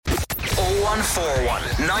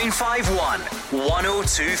0141 951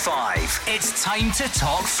 1025. It's time to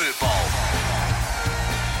talk football.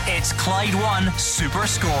 It's Clyde One Super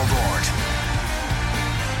Scoreboard.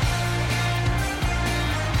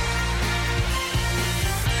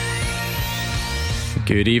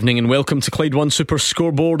 Good evening and welcome to Clyde One Super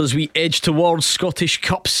Scoreboard as we edge towards Scottish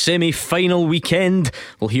Cup semi-final weekend.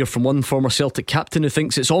 We'll hear from one former Celtic captain who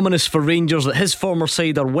thinks it's ominous for Rangers that his former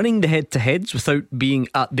side are winning the head-to-heads without being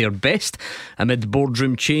at their best. Amid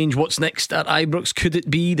boardroom change, what's next at Ibrox? Could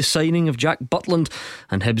it be the signing of Jack Butland?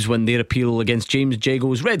 And Hibs win their appeal against James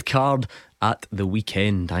Jago's red card at the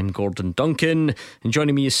weekend. I'm Gordon Duncan and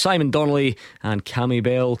joining me is Simon Donnelly and Cammy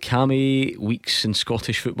Bell. Cammy, weeks in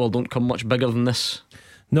Scottish football don't come much bigger than this.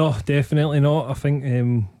 No, definitely not. I think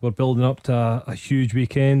we're building up to a huge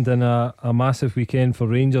weekend and a massive weekend for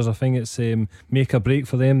Rangers. I think it's make or break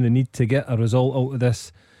for them. They need to get a result out of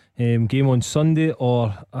this game on Sunday,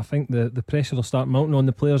 or I think the pressure will start mounting on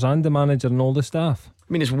the players and the manager and all the staff.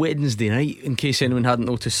 I mean, it's Wednesday night, in case anyone hadn't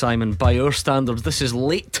noticed, Simon. By our standards, this is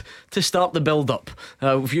late to start the build-up.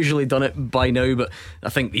 We've usually done it by now, but I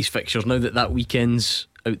think these fixtures, now that weekend's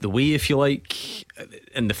out the way, if you like,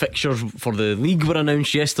 and the fixtures for the league were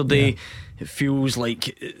announced yesterday, it feels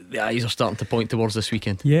like the eyes are starting to point towards this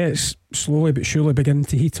weekend. Yeah, it's slowly but surely beginning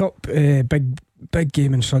to heat up. Big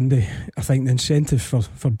game on Sunday. I think the incentive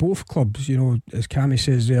for both clubs, you know, as Cammy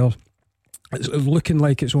says there, it's looking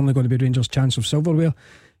like it's only going to be Rangers' chance of silverware.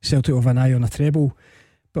 Celtic have an eye on a treble.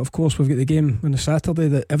 But of course we've got the game on the Saturday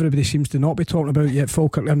that everybody seems to not be talking about yet,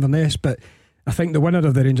 Falkirk Inverness. But I think the winner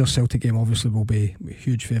of the Rangers Celtic game obviously will be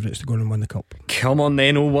huge favourites to go and win the cup. Come on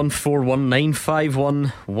then, 0141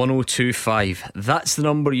 951 1025. That's the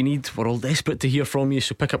number you need. We're all desperate to hear from you,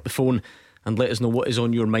 so pick up the phone and let us know what is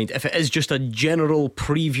on your mind. If it is just a general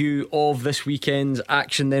preview of this weekend's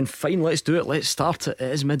action, then fine, let's do it. Let's start it.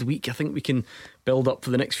 It is midweek. I think we can build up for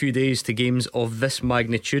the next few days to games of this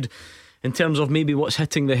magnitude. In terms of maybe what's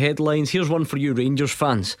hitting the headlines, here's one for you Rangers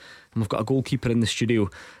fans, and we've got a goalkeeper in the studio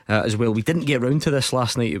as well. We didn't get round to this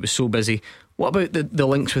last night, it was so busy. What about the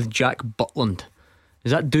links with Jack Butland?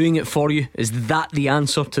 Is that doing it for you? Is that the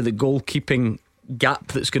answer to the goalkeeping gap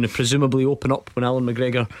that's going to presumably open up when Alan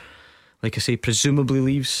McGregor, like I say, presumably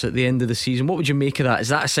leaves at the end of the season? What would you make of that? Is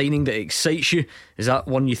that a signing that excites you? Is that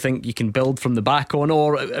one you think you can build from the back on?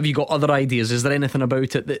 Or have you got other ideas? Is there anything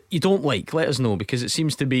about it that you don't like? Let us know, because it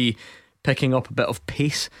seems to be picking up a bit of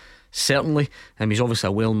pace, certainly. He's obviously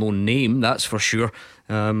a well-known name, that's for sure.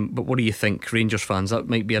 But what do you think, Rangers fans? That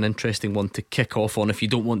might be an interesting one to kick off on if you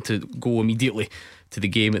don't want to go immediately to the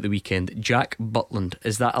game at the weekend. Jack Butland,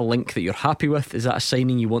 is that a link that you're happy with? Is that a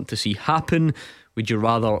signing you want to see happen? Would you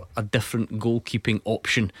rather a different goalkeeping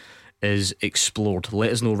option is explored?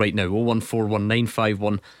 Let us know right now. 0141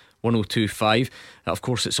 951 1025. Of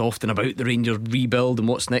course, it's often about the Rangers rebuild and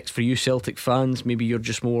what's next for you Celtic fans. Maybe you're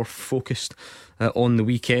just more focused on the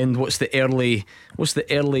weekend. What's the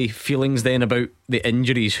early feelings then about the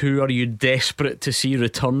injuries? Who are you desperate to see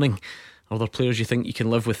returning? Are there players you think you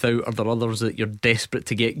can live without? Are there others that you're desperate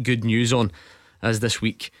to get good news on as this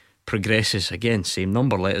week progresses? Again, same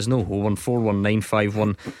number, let us know. 0141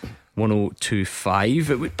 951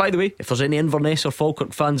 1025. By the way, if there's any Inverness or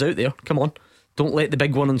Falkirk fans out there, come on, don't let the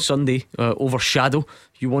big one on Sunday overshadow.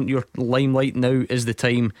 You want your limelight, now is the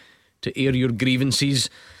time to air your grievances.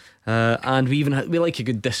 And we like a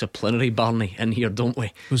good disciplinary Barney in here, don't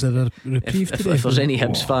we? Was there a reprieve today? If there's any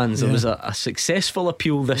Hibs fans, there was a successful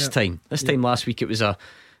appeal this time. This time last week it was a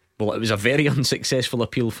very unsuccessful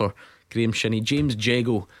appeal for Graham Shinney. James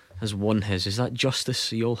Jago has won his. Is that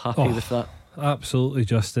justice? Are you all happy with that? Absolutely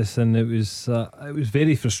justice. And it was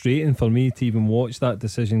very frustrating for me to even watch that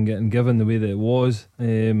decision getting given the way that it was.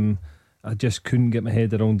 I just couldn't get my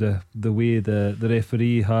head around the way the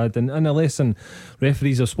referee had, and a lesson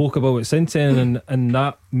referees have spoke about it since then, and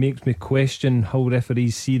that makes me question how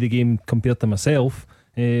referees see the game compared to myself.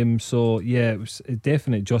 So yeah, it was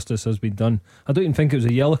definite justice has been done. I don't even think it was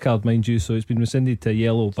a yellow card, mind you, so it's been rescinded to a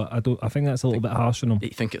yellow, but I think that's a little bit harsh on him. Do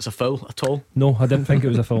you think it's a foul at all? No, I didn't think it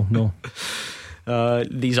was a foul. No.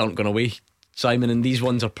 These aren't going away, Simon, and these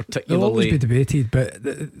ones are particularly, they'll always be debated, but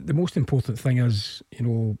the most important thing is, you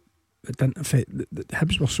know, it didn't affect the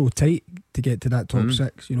Hibs were so tight to get to that top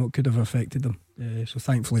six. You know, it could have affected them, so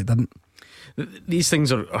thankfully it didn't. These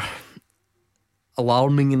things are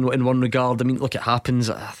alarming in one regard. I mean, look, it happens.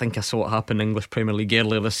 I think I saw it happen in English Premier League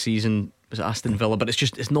earlier this season. Was it Aston Villa? But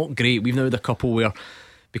it's not great. We've now had a couple where,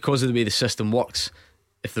 because of the way the system works,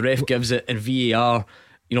 if the ref gives it in VAR,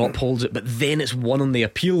 upholds it, but then it's won on the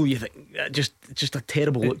appeal. You think just a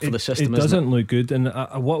terrible look for the system. It doesn't look good. And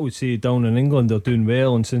what I would say down in England, they're doing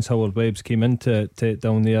well, and since Howard Webb's came into it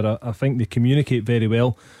down there, I think they communicate very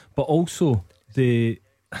well. But also,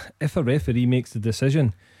 if a referee makes the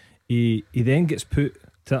decision, he then gets put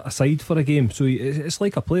to aside for a game. So it's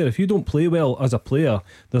like a player. If you don't play well as a player,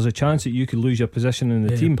 there's a chance that you could lose your position in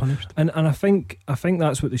the team. And I think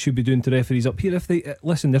that's what they should be doing to referees up here. If they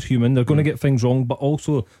listen, they're human, they're going to get things wrong, but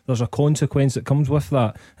also there's a consequence that comes with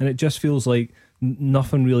that. And it just feels like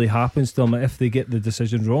nothing really happens to them if they get the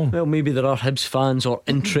decisions wrong. Well, maybe there are Hibs fans or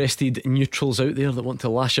interested neutrals out there that want to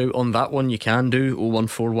lash out on that one. You can do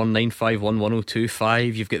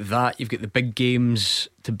 01419511025. You've got that. You've got the big games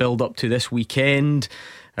to build up to this weekend.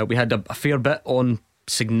 We had a fair bit on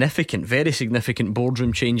very significant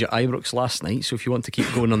boardroom change at Ibrox last night, so if you want to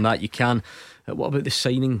keep going on that, you can. What about the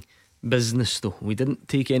signing business though? We didn't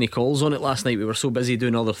take any calls on it last night. We were so busy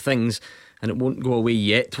doing other things, and it won't go away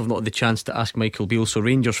yet. We've not had the chance to ask Michael Beale. So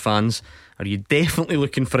Rangers fans, are you definitely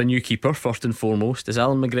looking for a new keeper first and foremost? Is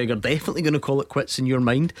Alan McGregor definitely going to call it quits in your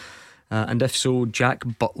mind? And if so, Jack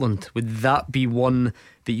Butland, would that be one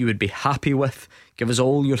that you would be happy with? Give us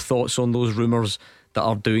all your thoughts on those rumours that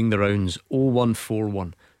are doing the rounds.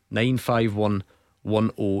 0141 951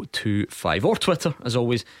 1025, or Twitter as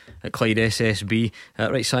always at Clyde SSB.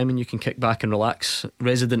 Right, Simon, you can kick back and relax.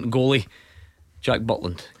 Resident goalie Jack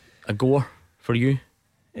Butland, a goer for you?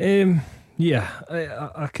 Yeah,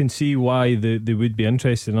 I can see why they would be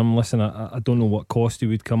interested. I don't know what cost he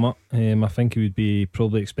would come up. I think he would be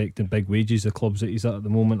probably expecting big wages. The clubs that he's at the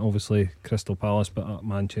moment, obviously Crystal Palace, but at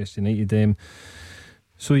Manchester United.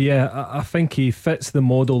 So yeah, I think he fits the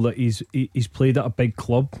model that he's played at a big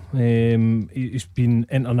club. He's been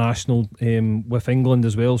international with England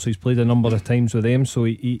as well, so he's played a number of times with them. So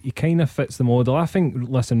he kind of fits the model. I think,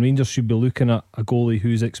 listen, Rangers should be looking at a goalie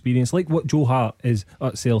who's experienced, like what Joe Hart is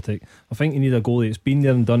at Celtic. I think you need a goalie that's been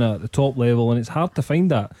there and done it at the top level, and it's hard to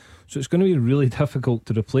find that. So it's going to be really difficult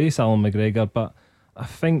to replace Alan McGregor. But I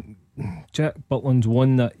think Jack Butland's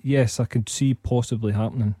one that, yes, I could see possibly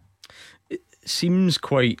happening. Seems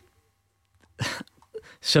quite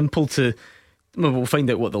simple to, well, we'll find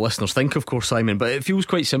out what the listeners think, of course, Simon, but it feels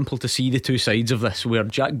quite simple to see the two sides of this, where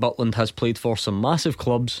Jack Butland has played for some massive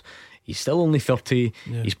clubs. He's still only 30.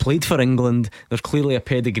 He's played for England. There's clearly a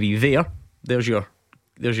pedigree there. There's your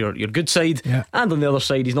good side. And on the other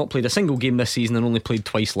side, he's not played a single game this season and only played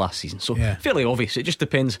twice last season. So fairly obvious. It just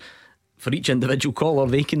depends for each individual caller.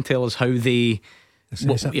 They can tell us how they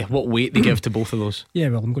what weight they give to both of those. Yeah,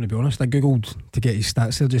 well, I'm going to be honest, I googled to get his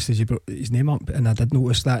stats there just as you brought his name up, and I did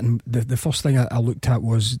notice that, and the first thing I looked at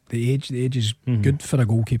was the age. The age is good for a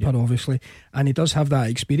goalkeeper, obviously, and he does have that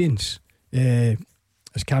experience. As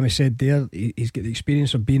Cammy said there, he's got the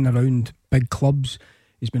experience of being around big clubs.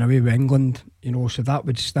 He's been away with England, so that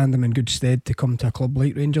would stand him in good stead to come to a club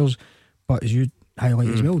like Rangers. But as you highlight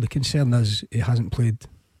as well, the concern is he hasn't played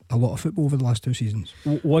a lot of football over the last 2 seasons.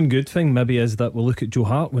 One good thing maybe is that we'll look at Joe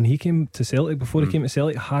Hart when he came to Celtic. Before he came to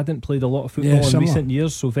Celtic, hadn't played a lot of football in recent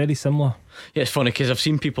years, so very similar. Yeah, it's funny because I've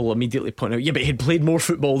seen people immediately point out, but he'd played more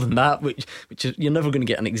football than that, which is, you're never going to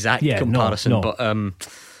get an exact comparison. No. But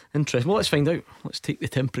interesting. Well, let's find out. Let's take the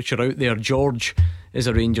temperature out there. George is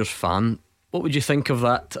a Rangers fan. What would you think of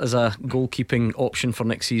that as a goalkeeping option for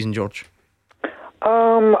next season, George?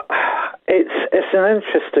 It's an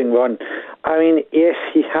interesting one. I mean, yes,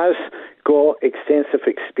 he has got extensive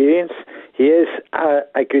experience. He is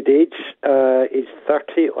a good age. He's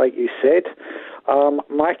 30, like you said.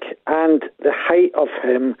 Mike, and the height of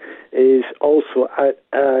him is also at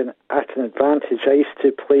an advantage. I used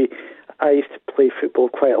to play football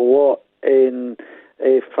quite a lot in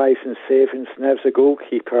 5s and 7s, and I was a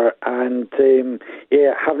goalkeeper. And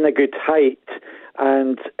having a good height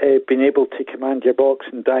and being able to command your box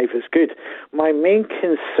and dive is good. My main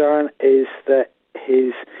concern is that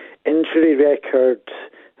his injury record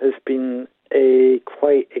has been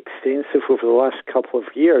quite extensive over the last couple of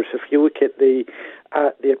years. If you look at the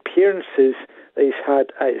appearances that he's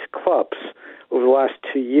had at his clubs over the last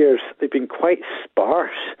 2 years, they've been quite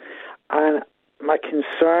sparse. And my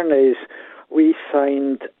concern is we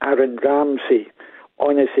signed Aaron Ramsey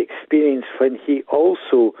on his experience when he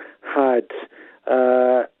also had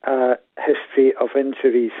a history of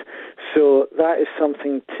injuries. So that is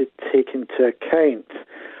something to take into account.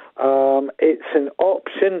 It's an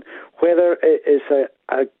option. Whether it is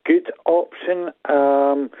a good option,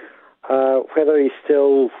 whether he's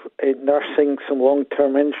still nursing some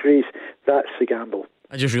long-term injuries, that's the gamble.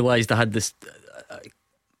 I just realised I had this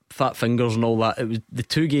fat fingers and all that. It was the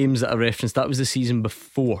 2 games that I referenced, that was the season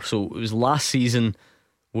before. So it was last season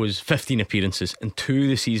was 15 appearances and 2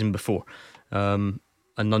 the season before, and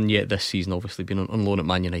none yet this season, obviously been on loan at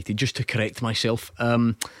Man United. Just to correct myself,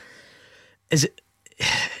 is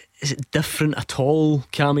it different at all,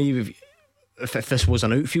 Cammy? If this was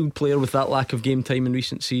an outfield player with that lack of game time in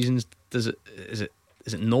recent seasons, is it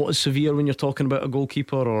not as severe when you're talking about a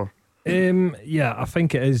goalkeeper? Or yeah, I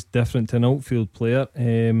think it is different to an outfield player.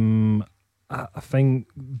 I think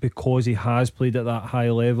because he has played at that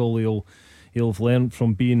high level, he'll have learned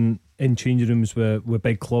from being in change rooms with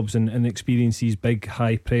big clubs and experience these big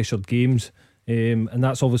high pressured games, and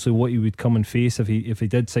that's obviously what he would come and face if he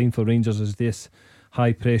did sign for Rangers, is this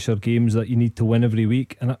high pressure games that you need to win every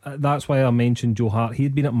week. And that's why I mentioned Joe Hart.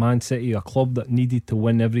 He'd been at Man City, a club that needed to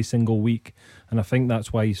win every single week, and I think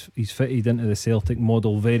that's why he's fitted into the Celtic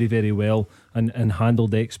model very, very well, and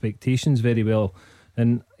handled the expectations very well.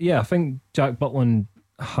 And yeah, I think Jack Butland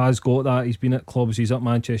has got that. He's been at clubs, he's at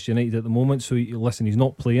Manchester United at the moment, so he's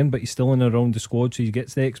not playing, but he's still in and around the squad, so he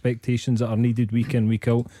gets the expectations that are needed week in, week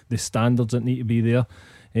out, the standards that need to be there.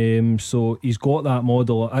 So he's got that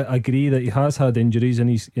model. I agree that he has had injuries in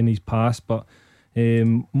his past, but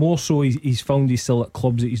more so he's found he's still at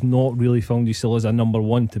clubs that he's not really found he's still as a number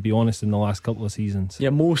one, to be honest, in the last couple of seasons.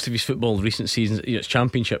 Yeah, most of his football recent seasons, it's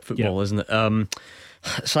championship football, isn't it?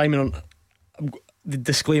 Simon, the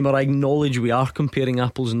disclaimer, I acknowledge we are comparing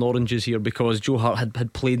apples and oranges here, because Joe Hart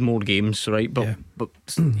had played more games, right? But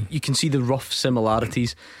you can see the rough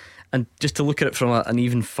similarities, and just to look at it from an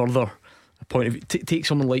even further point of view, take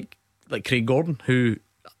someone like Craig Gordon, who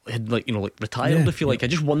had retired, if you like. I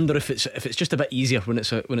just wonder if it's just a bit easier when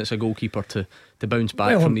it's a goalkeeper to bounce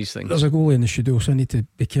back from these things. There's a goalie in the studio, so I need to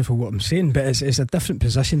be careful what I'm saying, but it's a different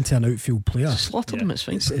position to an outfield player. Slaughter them, it's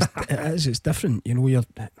fine. It's different, they're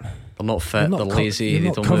not fit, they're lazy,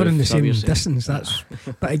 they're not covering the same distance.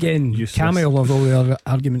 But again, Cammy will have all the other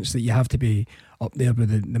arguments that you have to be up there with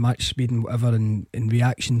the match speed and whatever, and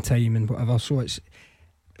reaction time and whatever. So it's,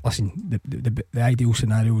 listen, the ideal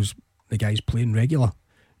scenario is the guy's playing regular.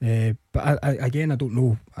 But I don't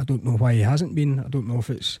know why he hasn't been. I don't know if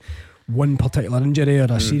it's one particular injury or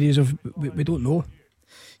a series of. We don't know.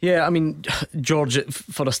 Yeah, I mean, George,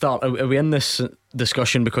 for a start, are we in this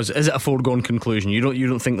discussion because is it a foregone conclusion? You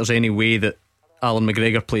don't think there's any way that Alan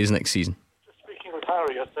McGregor plays next season? Speaking with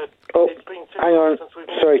Harry, I said. Hang on.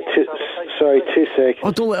 Sorry, 2 seconds.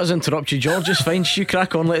 Oh, don't let us interrupt you, George. It's fine. You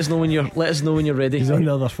crack on. Let us know when you're ready. He's on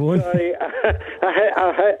the other phone. Sorry,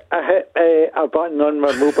 I hit a button on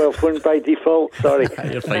my mobile phone by default. Sorry.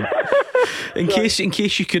 You're fine. In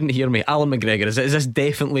case you couldn't hear me, Alan McGregor, is this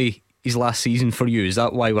definitely his last season for you? Is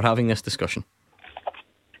that why we're having this discussion?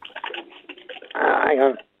 Hang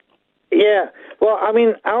on. Yeah. Well, I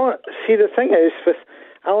mean, the thing is with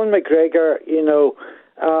Alan McGregor,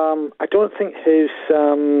 I don't think his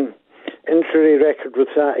injury record was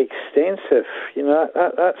that extensive.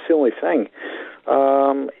 That's the only thing.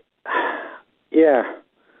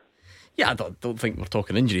 Yeah, I don't think we're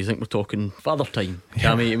talking injuries. I think we're talking father time.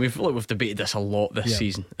 I mean, we've debated this a lot this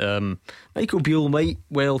season. Michael Beale might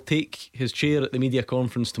well take his chair at the media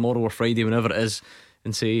conference tomorrow or Friday, whenever it is,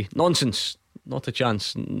 and say, nonsense, not a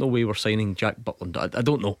chance, no way we're signing Jack Butland. I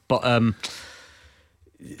don't know, but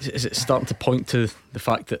is it starting to point to the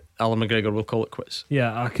fact that Alan McGregor will call it quits?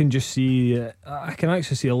 Yeah, I can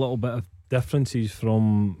actually see a little bit of differences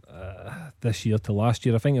from this year to last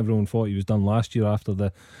year. I think everyone thought he was done last year after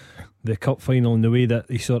the cup final, and the way that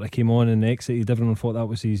he sort of came on and exited, everyone thought that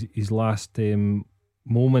was his last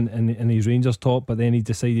moment in his Rangers top. But then he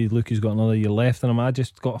decided, look, he's got another year left in him. I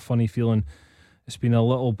just got a funny feeling it's been a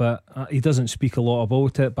little bit, he doesn't speak a lot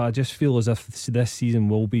about it, but I just feel as if this season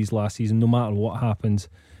will be his last season, no matter what happens.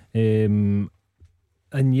 And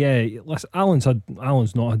yeah, listen, Alan's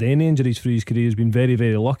not had any injuries through his career. He's been very,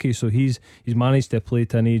 very lucky. So he's managed to play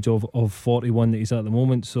to an age of 41 that he's at the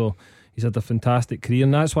moment. So he's had a fantastic career,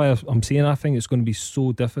 and that's why I'm saying I think it's going to be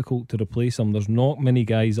so difficult to replace him. There's not many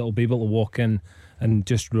guys that will be able to walk in and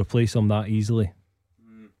just replace him that easily.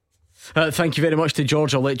 Thank you very much to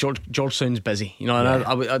George. I'll let George sounds busy, and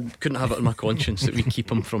I couldn't have it on my conscience that we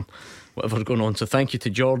keep him from whatever's going on. So thank you to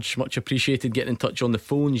George, much appreciated. Getting in touch on the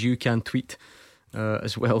phones, you can tweet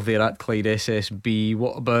as well there at Clyde SSB.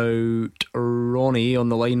 What about Ronnie on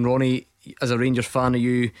the line? Ronnie, as a Rangers fan, are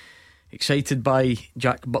you excited by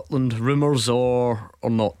Jack Butland rumours or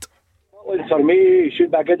not? Butland for me should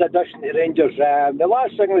be a good addition to Rangers. The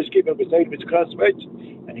last English keeper beside was Chris Wood,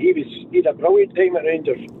 and he had a brilliant time at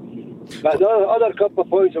Rangers. But the other couple of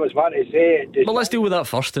points I was wanting to say. Well, let's deal with that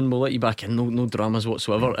first, and we'll let you back in. No dramas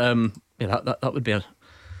whatsoever. That would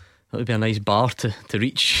be a nice bar to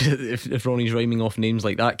reach if Ronnie's rhyming off names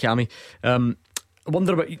like that, Cammy. I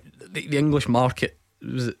wonder about the English market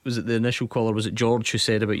was it the initial caller? Was it George who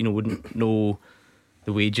said about wouldn't know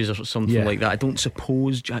the wages or something like that? I don't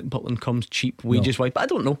suppose Jack Butland comes cheap wages wise, but I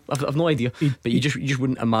don't know. I've no idea. But you just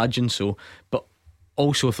wouldn't imagine so. But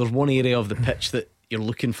also, if there's one area of the pitch that you're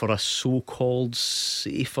looking for a so-called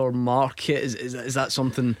safer market, is that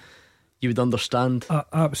something you would understand?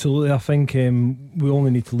 Absolutely. I think we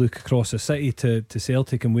only need to look across the city to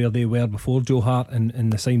Celtic and where they were before Joe Hart,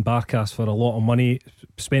 and they signed Barkas for a lot of money,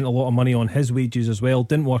 spent a lot of money on his wages as well,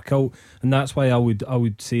 didn't work out, and that's why I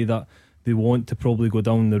would say that they want to probably go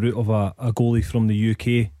down the route of a goalie from the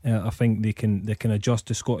UK. I think they can adjust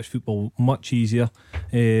to Scottish football much easier,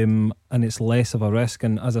 and it's less of a risk.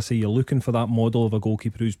 And as I say, you're looking for that model of a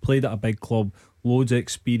goalkeeper who's played at a big club, loads of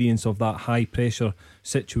experience of that high pressure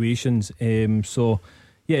situations. So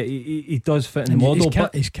yeah, he does fit in the model.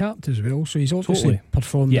 He's capped as well, so he's obviously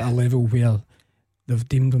performed at a level where they've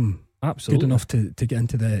deemed him good enough to get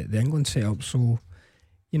into the England setup. So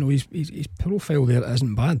his profile there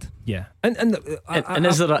isn't bad. Yeah, and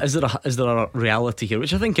is there a reality here,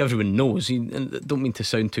 which I think everyone knows? And don't mean to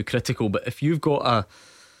sound too critical, but if you've got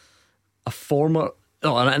a former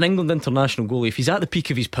an England international goalie, if he's at the peak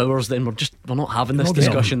of his powers, then we're not having this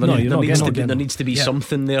discussion. There needs to be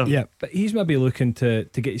something there. Yeah, but he's maybe looking to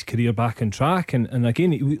get his career back on track. And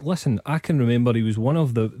again, listen, I can remember he was one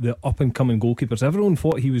of the up and coming goalkeepers. Everyone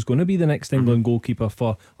thought he was going to be the next England goalkeeper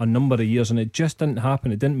for a number of years, and it just didn't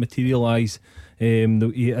happen. It didn't materialise.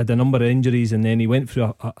 He had a number of injuries, and then he went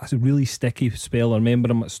through a really sticky spell. I remember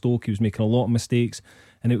him at Stoke. He was making a lot of mistakes,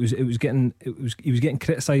 and he was getting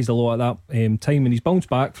criticised a lot at that time, and he's bounced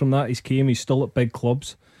back from that. He's still at big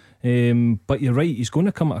clubs, but you're right, he's going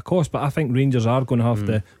to come at a cost. But I think Rangers are going to have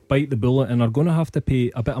to bite the bullet and are going to have to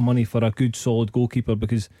pay a bit of money for a good solid goalkeeper,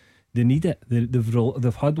 because they need it.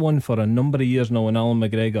 They've had one for a number of years now in Alan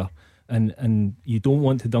McGregor, and you don't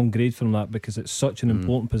want to downgrade from that because it's such an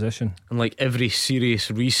important position. And like every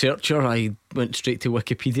serious researcher, I went straight to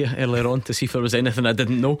Wikipedia earlier on to see if there was anything I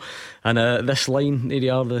didn't know, and this line, there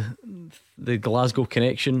you are, the Glasgow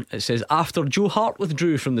connection. It says, after Joe Hart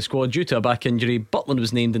withdrew from the squad due to a back injury, Butland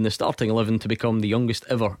was named in the starting 11 to become the youngest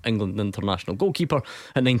ever England international goalkeeper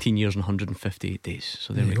at 19 years and 158 days.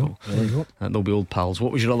 So there we go. They'll be old pals.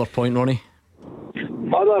 What was your other point, Ronnie?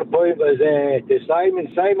 My other point was to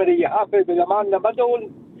Simon. Simon, are you happy with the man in the middle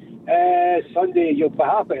on Sunday? You'll be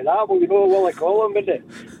happy with that. Well, what I call him with it.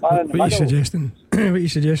 What are you suggesting? What are you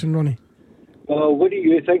suggesting, Ronnie? Well, what do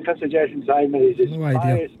you think I'm suggesting, Simon? Is as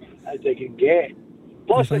biased as they can get.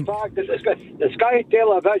 Plus the fact that the Sky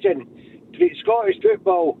Television treats Scottish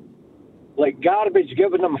football like garbage,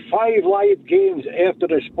 giving them 5 live games after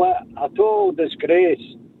the split. A total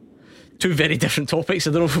disgrace. Two very different topics.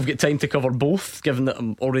 I don't know if we've got time to cover both, given that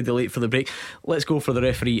I'm already late for the break. Let's go for the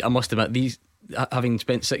referee. I must admit, these, having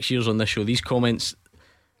spent 6 years on this show, these comments,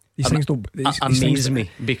 these things amaze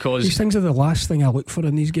me, because these things are the last thing I look for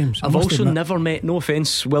in these games. I've also never met, no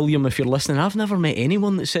offence William if you're listening, I've never met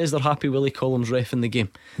anyone that says they're happy Willie Collins ref in the game,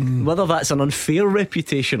 whether that's an unfair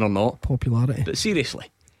reputation or not. Popularity. But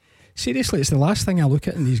seriously, it's the last thing I look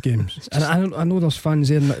at in these games. And I know there's fans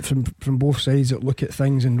there from both sides that look at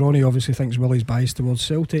things, and Ronnie obviously thinks Willie's biased towards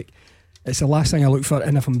Celtic. It's the last thing I look for,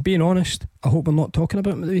 and if I'm being honest, I hope we're not talking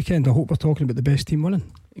about him at the weekend. I hope we're talking about the best team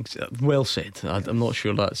winning. Well said. I'm not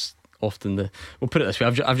sure that's often we'll put it this way,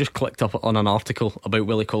 I've just clicked up on an article about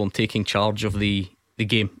Willie Collins taking charge of the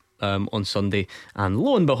game on Sunday, and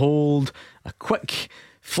lo and behold, a quick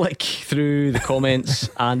flick through the comments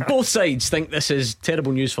and both sides think this is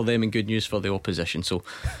terrible news for them and good news for the opposition. So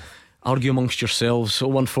argue amongst yourselves.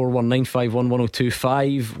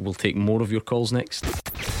 01419511025. We'll take more of your calls next.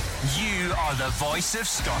 You are the voice of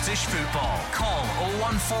Scottish football. Call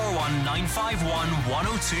 0141 951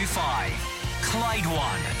 1025. Clyde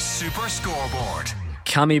 1 Super Scoreboard.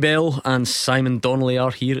 Cammy Bell and Simon Donnelly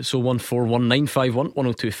are here at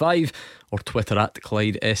 01419511025 or Twitter at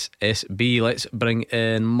Clyde SSB. Let's bring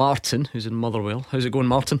in Martin, who's in Motherwell. How's it going,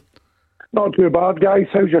 Martin? Not too bad, guys.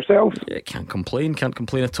 How's yourself? Yeah, can't complain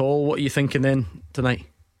at all. What are you thinking then tonight?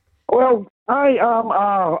 Well, I am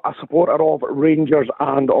a supporter of Rangers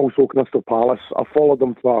and also Crystal Palace. I've followed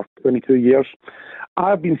them for 22 years.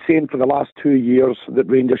 I've been saying for the last 2 years that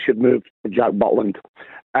Rangers should move to Jack Butland,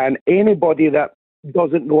 and anybody that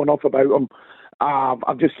doesn't know enough about him,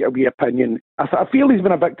 I've just got a wee opinion. I feel he's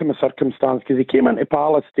been a victim of circumstance, because he came into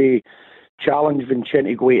Palace to challenge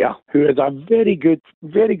Vincente Guaita, who is a very good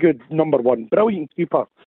number one, brilliant keeper.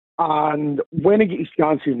 And when he got his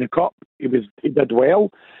chances in the cup, he did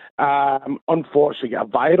well. Unfortunately, got a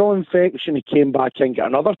viral infection. He came back in, got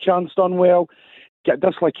another chance, done well. Got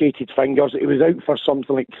dislocated fingers. He was out for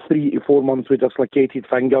something like 3 to 4 months with dislocated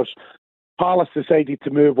fingers. Palace decided to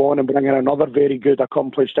move on and bring in another very good,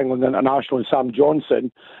 accomplished England international in Sam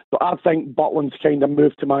Johnson. So I think Butland's kind of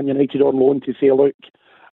moved to Man United on loan to say, look,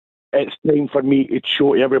 it's time for me to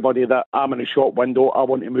show to everybody that I'm in a short window. I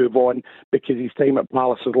want to move on because his time at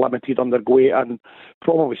Palace is limited under Guay, and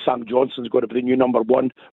probably Sam Johnson's going to be the new number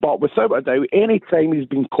one. But without a doubt, any time he's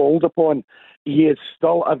been called upon, he is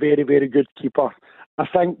still a very, very good keeper. I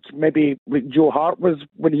think maybe like Joe Hart was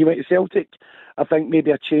when he went to Celtic, I think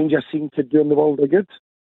maybe a change of scene could do him the world of good.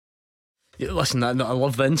 Yeah, listen, I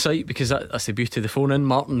love the insight because that's the beauty of the phone in.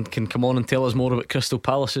 Martin can come on and tell us more about Crystal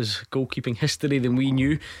Palace's goalkeeping history than we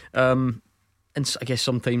knew. And I guess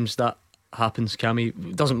sometimes that happens, Cammy.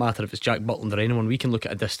 It doesn't matter if it's Jack Butland or anyone. We can look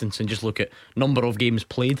at a distance and just look at number of games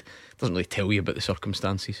played. It doesn't really tell you about the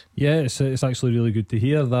circumstances. Yeah, it's actually really good to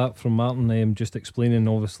hear that from Martin, just explaining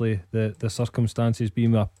obviously the circumstances,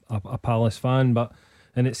 being a Palace fan.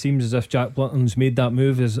 And it seems as if Jack Butland's made that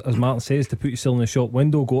move, as Martin says, to put yourself in the shop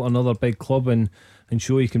window, go to another big club and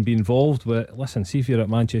show you can be involved. But listen, see if you're at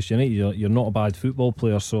Manchester United, you're not a bad football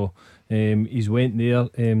player. So he's went there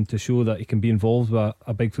to show that he can be involved with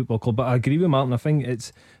a big football club. But I agree with Martin. I think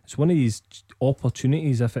it's one of these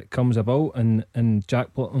opportunities, if it comes about and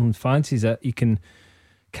Jack Butland fancies it, he can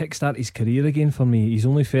kickstart his career again for me. He's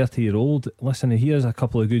only 30-year-old. Listen, he has a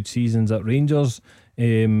couple of good seasons at Rangers.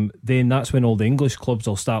 Then that's when all the English clubs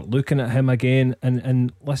will start looking at him again,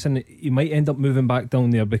 and listen, he might end up moving back down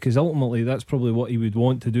there because ultimately that's probably what he would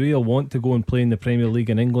want to do. He'll want to go and play in the Premier League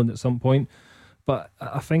in England at some point. But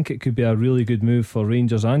I think it could be a really good move for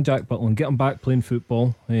Rangers and Jack Butland. Get him back playing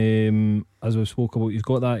football. As we spoke about, he's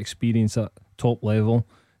got that experience at top level.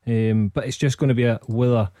 But it's just going to be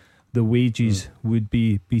whether the wages would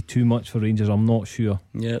be too much for Rangers. I'm not sure.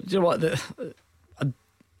 Yeah, do you know what?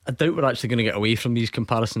 I doubt we're actually going to get away from these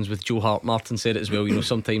comparisons with Joe Hart. Martin said it as well.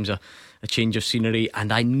 Sometimes a change of scenery,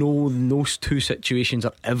 and I know those two situations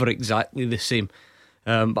are ever exactly the same.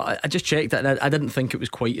 But I just checked that, and I didn't think it was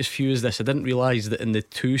quite as few as this. I didn't realise that in the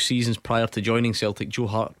 2 seasons prior to joining Celtic, Joe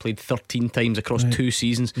Hart played 13 times across 2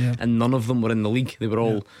 seasons, and none of them were in the league. They were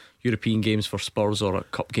all European games for Spurs or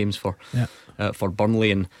cup games for Burnley.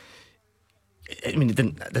 And I mean, it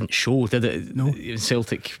didn't show, did it? No.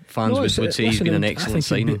 Celtic fans would say he's been an excellent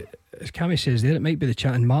signing. As Cammy says there, it might be the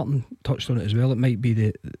chat, and Martin touched on it as well. It might be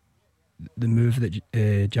the move that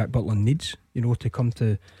Jack Butland needs, to come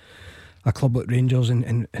to a club like Rangers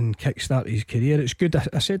and kickstart his career. It's good.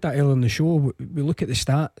 I said that earlier in the show. We look at the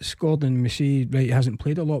stats, Gordon, and we see, right, he hasn't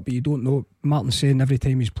played a lot, but you don't know. Martin's saying every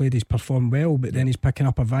time he's played he's performed well, but then he's picking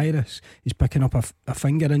up a virus, he's picking up a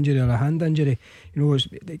finger injury or a hand injury.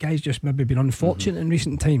 The guy's just maybe been unfortunate in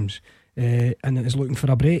recent times, and is looking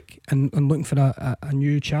for a break and looking for a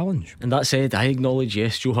new challenge. And that said, I acknowledge,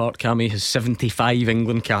 yes, Joe Hart, Cammy, has 75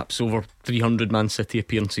 England caps, over 300 Man City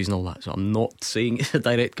appearances and all that. So I'm not saying it's a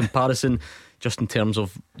direct comparison, just in terms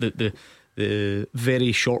of the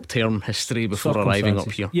very short term history before arriving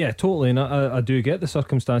up here. Yeah, totally. And I do get the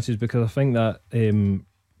circumstances, because I think that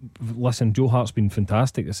listen, Joe Hart's been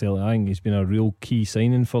fantastic at Celtic. I think he's been a real key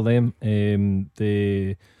signing for them.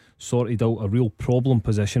 They sorted out a real problem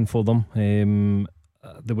position for them.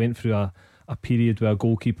 They went through a period with a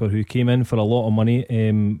goalkeeper who came in for a lot of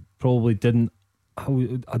money, probably didn't,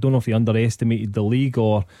 I don't know if he underestimated the league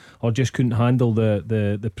or just couldn't handle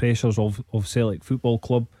the pressures of Celtic Football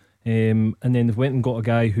Club. And then they went and got a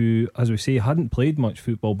guy who, as we say, hadn't played much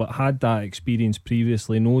football but had that experience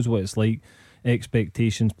previously, knows what it's like,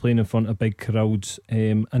 expectations, playing in front of big crowds,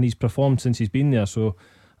 and he's performed since he's been there. So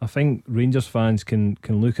I think Rangers fans can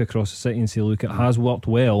look across the city and say, look, it has worked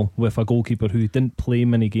well with a goalkeeper who didn't play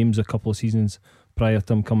many games a couple of seasons prior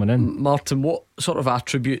to him coming in. Martin, what sort of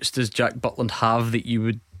attributes does Jack Butland have that you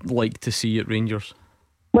would like to see at Rangers?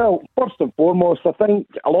 Well, first and foremost, I think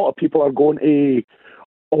a lot of people are going to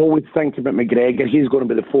always think about McGregor. He's going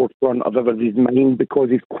to be the forefront of everybody's mind because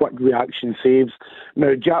he's quick reaction saves.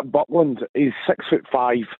 Now, Jack Butland is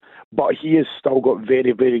 6'5", but he has still got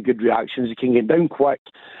very, very good reactions. He can get down quick,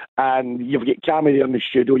 and you've got Cammy there in the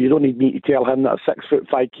studio. You don't need me to tell him that a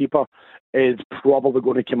 6'5" keeper is probably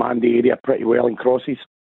going to command the area pretty well in crosses.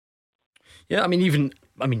 Yeah, I mean,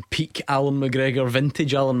 peak Alan McGregor,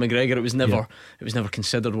 vintage Alan McGregor, it was never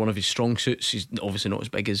considered one of his strong suits. He's obviously not as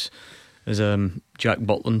big as Jack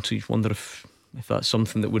Butland, so you wonder if that's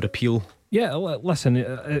something that would appeal. Yeah, listen,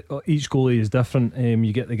 each goalie is different.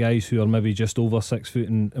 You get the guys who are maybe just over 6 foot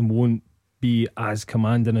and won't be as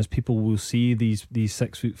commanding as people will see, these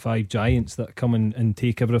 6'5" giants that come and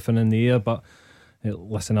take everything in the air. But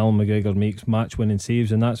listen, Alan McGregor makes match-winning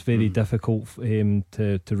saves, and that's very difficult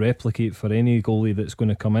to replicate for any goalie that's going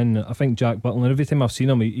to come in. I think Jack Butland, every time I've seen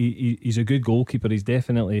him, he's a good goalkeeper. He's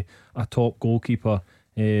definitely a top goalkeeper.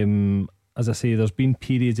 As I say, there's been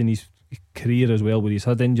periods in his career as well where he's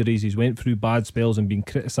had injuries, he's went through bad spells and been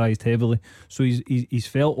criticised heavily, so he's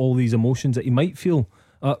felt all these emotions that he might feel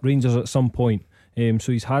at Rangers at some point.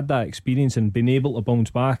 So he's had that experience and been able to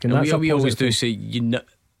bounce back, and that's we always do say,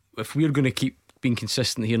 if we're going to keep being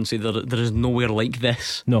consistent here and say there is nowhere like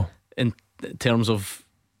this, no, in terms of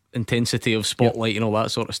intensity of spotlight and all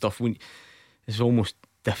that sort of stuff, it's almost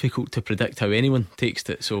difficult to predict how anyone takes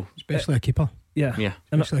it. So especially a keeper. Yeah.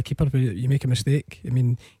 Especially a keeper, where you make a mistake. I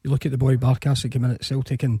mean, you look at the boy Barkas that came in at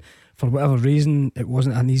Celtic, and for whatever reason it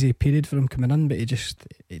wasn't an easy period for him coming in, but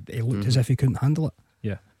he looked as if he couldn't handle it.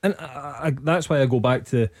 Yeah, and that's why I go back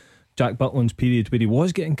to Jack Butland's period where he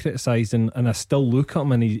was getting criticised, and I still look at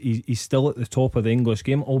him, and he's still at the top of the English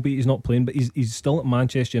game, albeit he's not playing, but he's still at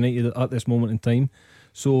Manchester United at this moment in time.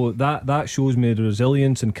 So that shows me the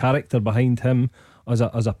resilience and character behind him as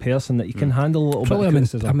a person, that he can handle a little bit of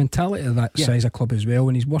criticism. A mentality of that size of club as well,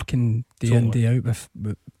 when he's working day in day out with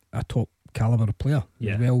a top calibre player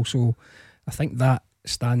as well. So I think that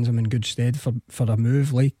stands him in good stead for a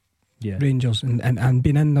move like Rangers and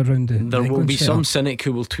being in around the there England will be setup. some cynic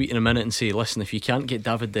who will tweet in a minute and say, listen, if you can't get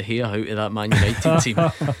David De Gea out of that Man United team.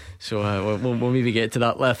 So we'll maybe get to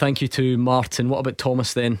that. Thank you to Martin. What about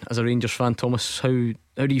Thomas then, as a Rangers fan? Thomas, how do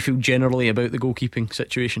you feel generally about the goalkeeping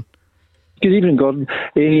situation? Good evening, Gordon.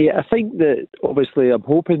 I think that obviously I'm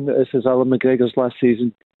hoping that this is Alan McGregor's last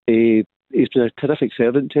season. He's been a terrific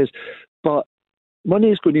servant to us, but money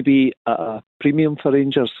is going to be at a premium for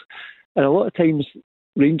Rangers, and a lot of times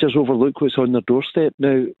Rangers overlook what's on their doorstep.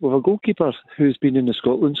 Now, with a goalkeeper who's been in the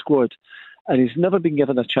Scotland squad, and he's never been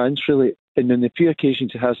given a chance really, and on the few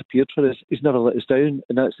occasions he has appeared for us, he's never let us down,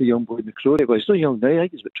 and that's the young boy McCrory. Well, he's not young now, I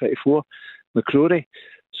think he's about 24, McCrory.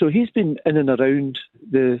 So he's been in and around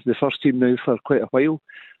the first team now for quite a while.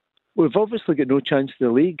 We've obviously got no chance in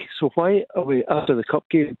the league, so why are we, after the cup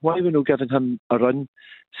game, why are we not giving him a run?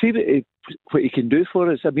 See what he can do for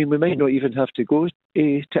us. I mean, we might not even have to go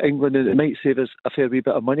to England, and it might save us a fair wee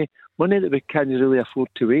bit of money that we can't really afford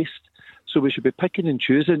to waste. So we should be picking and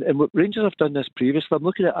choosing, and Rangers have done this previously. I'm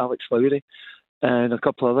looking at Alex Lowry and a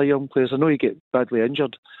couple of other young players. I know he get badly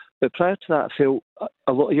injured, but prior to that I felt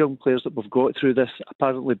a lot of young players that we've got through this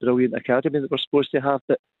apparently brilliant academy that we're supposed to have,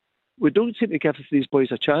 that we don't seem to give these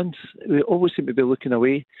boys a chance. We always seem to be looking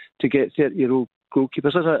away to get 30-year-old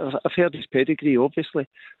goalkeepers. I've heard his pedigree, obviously,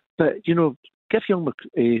 but give young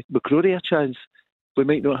McCrory a chance. We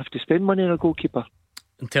might not have to spend money on a goalkeeper.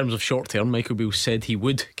 In terms of short term, Michael Beale said he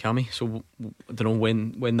would, Cammy, so I don't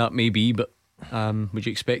know when that may be, but would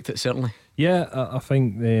you expect it? Certainly. Yeah, I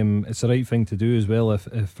think it's the right thing to do as well.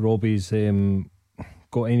 If Robbie's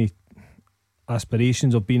got any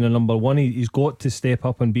aspirations of being a number one, he's got to step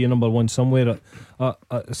up and be a number one somewhere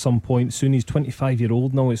at some point soon. He's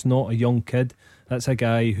 25-year-old now. It's not a young kid. That's a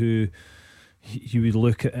guy who you would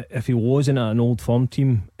look at, if he wasn't at an Old Firm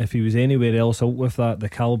team, if he was anywhere else out with the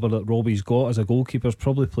calibre that Robbie's got as a goalkeeper, he's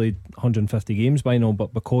probably played 150 games by now,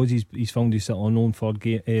 but because he's found himself on an Old Firm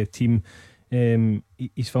team,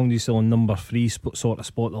 he's found himself on number 3 sort of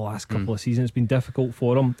spot the last couple of seasons. It's been difficult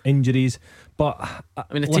for him, injuries, but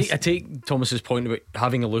I mean, I take Thomas's point about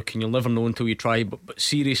having a look, and you'll never know until you try, but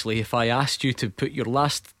seriously, if I asked you to put your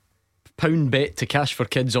last pound bet to cash for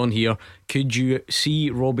kids on here, could you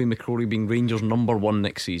see Robbie McCrory being Rangers number one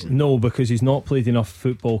next season? No, because he's not played enough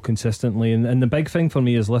football consistently, and the big thing for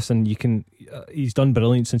me is, listen, he's done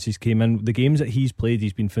brilliant since he's came in. The games that he's played,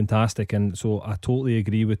 he's been fantastic, and so I totally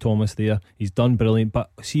agree with Thomas there. He's done brilliant,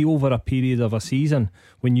 but see, over a period of a season,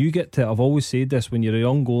 when you get to, I've always said this, when you're a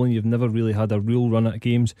young goal and you've never really had a real run at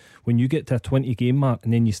games, when you get to a 20 game mark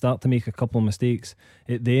and then you start to make a couple of mistakes,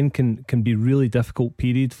 it then can be really difficult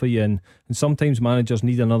period for you, and sometimes managers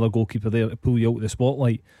need another goalkeeper there to pull you out of the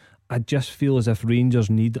spotlight. I just feel as if Rangers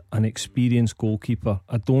need an experienced goalkeeper.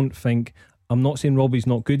 I'm not saying Robbie's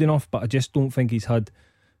not good enough, but I just don't think he's had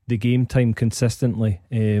the game time consistently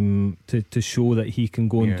to show that he can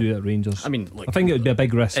go and do it at Rangers. I mean, I think it would be a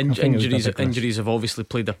big risk. Injuries have obviously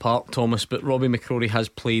played a part, Thomas, but Robbie McCrory has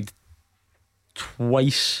played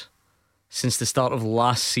twice since the start of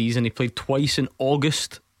last season. He played twice in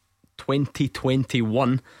August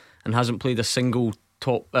 2021 and hasn't played a single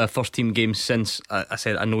top first team game since. I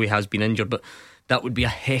said I know he has been injured, but that would be a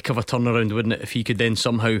heck of a turnaround, wouldn't it, if he could then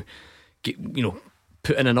somehow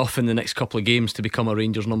put in enough in the next couple of games to become a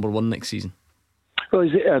Rangers number one next season. Well,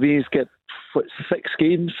 he's got 5-6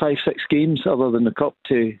 games other than the Cup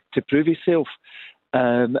to prove himself.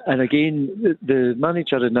 And again, the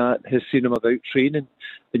manager in that has seen him about training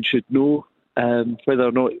and should know whether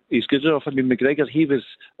or not he's good enough. I mean, McGregor, he was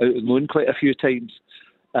out on loan quite a few times.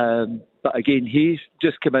 But again, he's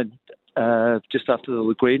just come in just after the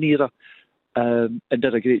Le Guin era and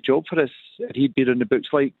did a great job for us. And he'd been on the books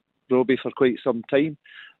like Robbie for quite some time.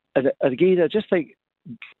 And again, I just think,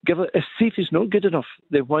 see if he's not good enough,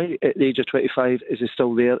 then why at the age of 25 is he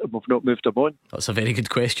still there and we've not moved him on? That's a very good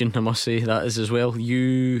question, I must say. That is as well.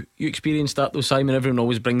 You experienced that though, Simon. Everyone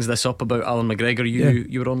always brings this up about Alan McGregor.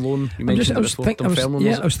 You were on loan. You mentioned I was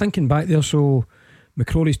thinking back there. So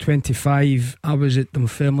McCrory's 25. I was at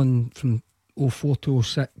Dunfermline from 04 to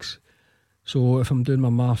 06. So if I'm doing my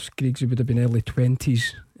maths, Griggsy would have been early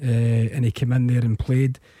 20s, and he came in there and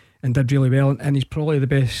played and did really well, and he's probably the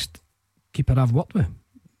best keeper I've worked with,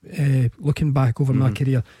 looking back over my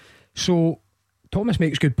career. So Thomas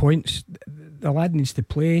makes good points. The lad needs to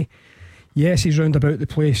play. Yes, he's round about the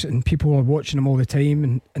place and people are watching him all the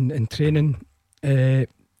time and training.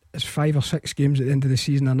 Is 5 or 6 games at the end of the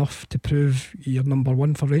season enough to prove you're number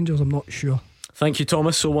one for Rangers? I'm not sure. Thank you,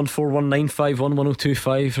 Thomas. So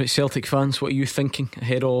 141951125. Right, Celtic fans, what are you thinking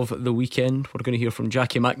ahead of the weekend? We're going to hear from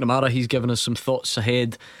Jackie McNamara. He's given us some thoughts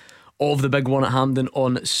ahead of the big one at Hampden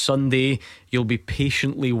on Sunday. You'll be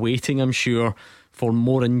patiently waiting, I'm sure, for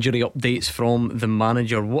more injury updates from the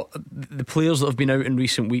manager. What the players that have been out in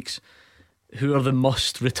recent weeks, who are the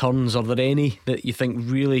must returns? Are there any that you think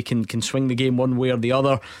really can swing the game one way or the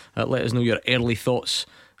other? Let us know your early thoughts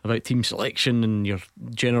about team selection and your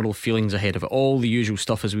general feelings ahead of it. All the usual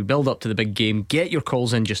stuff as we build up to the big game. Get your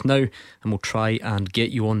calls in just now and we'll try and get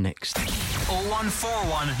you on next.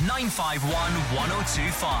 0141 951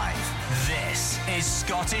 1025. This is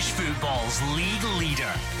Scottish football's league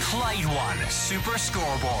leader, Clyde One Super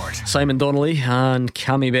Scoreboard. Simon Donnelly and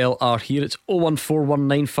Cammy Bell are here. It's 0141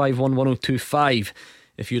 951 1025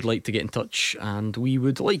 if you'd like to get in touch, and we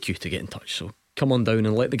would like you to get in touch. So come on down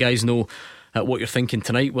and let the guys know what you're thinking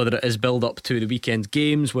tonight, whether it is build up to the weekend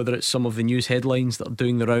games, whether it's some of the news headlines that are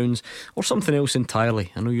doing the rounds, or something else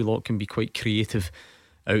entirely. I know you lot can be quite creative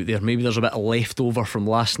out there. Maybe there's a bit of leftover from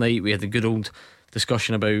last night. We had a good old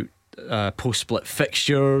discussion about post-split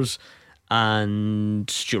fixtures and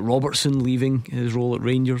Stuart Robertson leaving his role at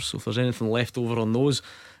Rangers. So if there's anything left over on those,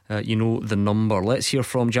 you know the number. Let's hear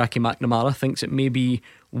from Jackie McNamara. Thinks it may be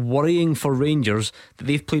worrying for Rangers that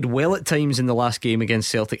they've played well at times in the last game against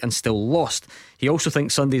Celtic and still lost. He also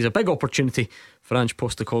thinks Sunday's a big opportunity for Ange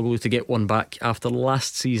Postecoglou to get one back after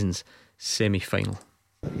last season's semi-final.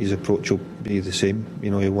 His approach will be the same.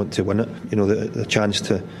 He'll want to win it. The chance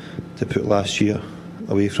to put last year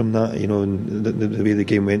away from that, and the way the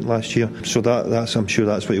game went last year. So that's I'm sure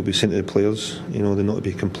that's what he'll be saying to the players. They're not to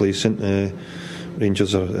be complacent.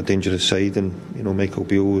 Rangers are a dangerous side, and Michael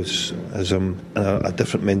Beale has a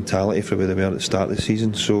different mentality from where they were at the start of the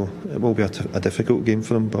season. So it will be a difficult game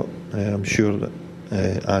for them, but I'm sure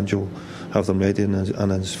that Ange will have them ready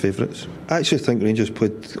and his favourites. I actually think Rangers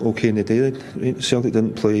played okay in the day. Celtic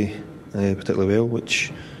didn't play particularly well,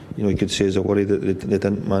 which you could say is a worry that they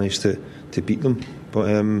didn't manage to beat them. But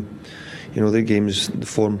their games, the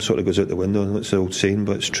form sort of goes out the window. It's an old saying,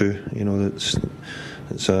 but it's true.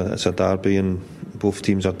 It's a derby and both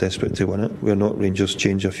teams are desperate to win it. We're not. Rangers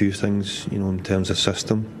change a few things, in terms of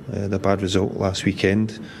system. The bad result last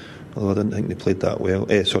weekend, although I didn't think they played that well.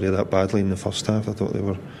 That badly in the first half. I thought they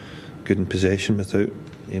were good in possession without,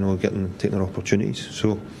 taking their opportunities.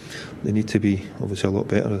 So they need to be obviously a lot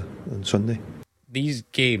better on Sunday. These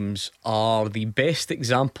games are the best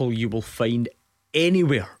example you will find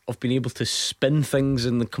anywhere of being able to spin things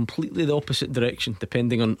in completely the opposite direction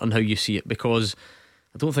depending on how you see it, because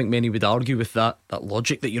I don't think many would argue with that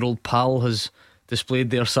logic that your old pal has displayed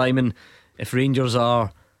there, Simon. If Rangers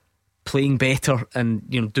are playing better and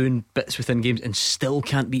doing bits within games and still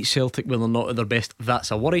can't beat Celtic when they're not at their best,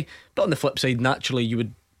 that's a worry. But on the flip side, naturally you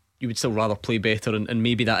would still rather play better, and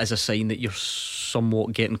maybe that is a sign that you're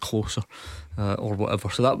somewhat getting closer, or whatever.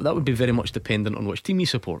 So that would be very much dependent on which team you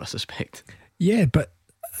support, I suspect. Yeah, but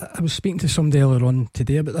I was speaking to somebody earlier on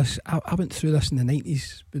today about this. I went through this in the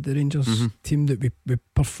 90s with the Rangers team that we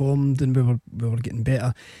performed and we were getting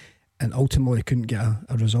better, and ultimately couldn't get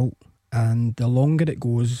a result. And the longer it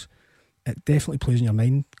goes, it definitely plays in your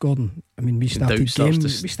mind, Gordon. I mean, we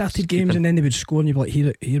started games and then they would score and you'd be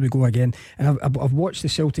like, here we go again. And I've watched the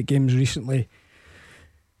Celtic games recently,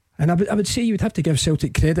 and I would say you would have to give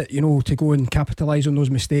Celtic credit, to go and capitalise on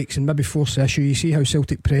those mistakes and maybe force the issue. You see how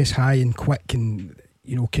Celtic press high and quick, and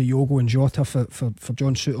Kyogo and Jota for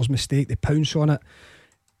John Souttar's mistake, they pounce on it.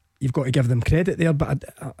 You've got to give them credit there. But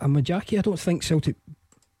I'm with Jackie. I don't think Celtic,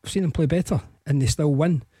 I've seen them play better and they still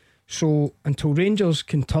win. So until Rangers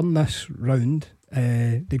can turn this round,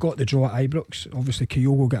 they got the draw at Ibrox. Obviously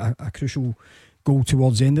Kyogo got a crucial goal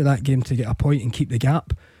towards the end of that game to get a point and keep the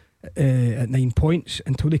gap at 9 points.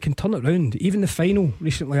 Until they can turn it round, even the final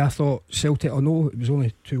recently, I thought Celtic, I know it was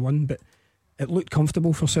only 2-1, but it looked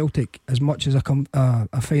comfortable for Celtic, as much as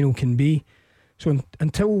a final can be. So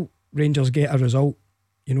until Rangers get a result,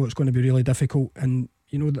 you know it's going to be really difficult, and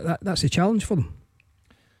you know that's a challenge for them.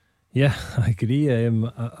 Yeah, I agree.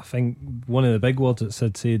 I think one of the big words that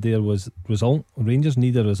Sid said there was result. Rangers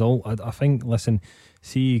need a result. I think, listen,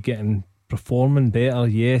 see, performing better,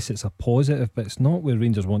 yes, it's a positive, but it's not where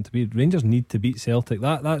Rangers want to be. Rangers need to beat Celtic.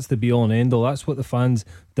 That's the be all and end all. That's what the fans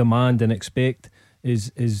demand and expect,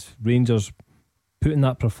 is Rangers putting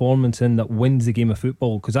that performance in that wins the game of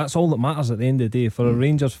football, because that's all that matters at the end of the day for a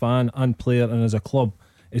Rangers fan and player, and as a club,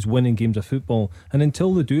 is winning games of football. And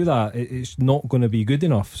until they do that, it's not going to be good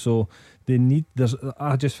enough. So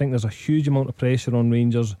I just think there's a huge amount of pressure on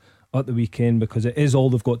Rangers at the weekend, because it is all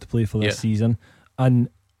they've got to play for this season. And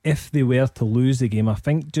if they were to lose the game, I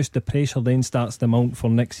think just the pressure then starts to mount for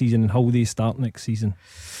next season and how they start next season.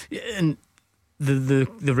 Yeah, and the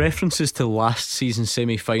references to last season's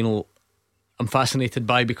semi-final I'm fascinated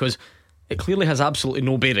by, because it clearly has absolutely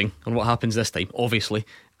no bearing on what happens this time, obviously.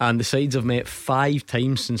 And the sides have met 5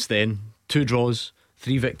 times since then, 2 draws,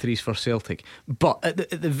 3 victories for Celtic. But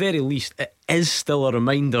at the very least, it is still a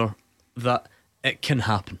reminder that it can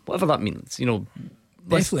happen, whatever that means. You know,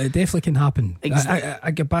 it definitely can happen.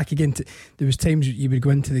 I get back again to, there was times you would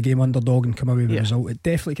go into the game underdog and come away with a result. It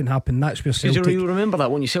definitely can happen. That's where Celtic, you remember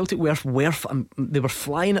that when you Celtic were they were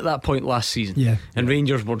flying at that point last season, and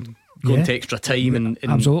Rangers were going to extra time,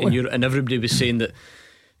 and everybody was saying that,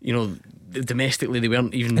 you know, domestically they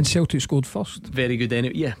weren't even, and Celtic scored first, very good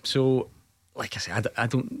anyway. Yeah, so like I say, I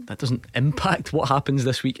don't, that doesn't impact what happens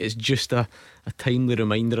this week. It's just a timely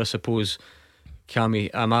reminder, I suppose. Cammy,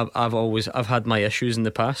 I've had my issues in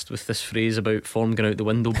the past with this phrase about form going out the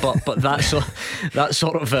window, but that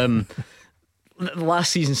sort of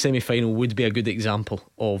last season's semi-final would be a good example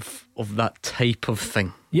of that type of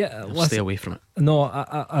thing. Yeah, stay away from it. No,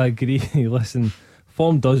 I agree. Listen,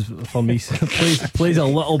 form does for me plays a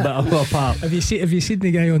little bit of a part. Have you seen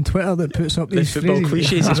the guy on Twitter that puts up these football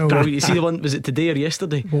cliches? It's brilliant. You see the one, was it today or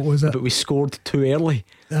yesterday? What was it? But we scored too early.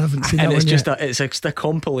 I haven't seen and that it's one just yet. it's just a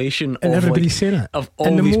compilation and of everybody's saying it, of all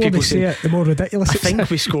and the these more people they say saying it, the more ridiculous I think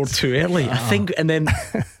we scored too early. I think, and then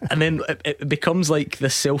it becomes like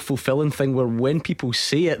this self-fulfilling thing where when people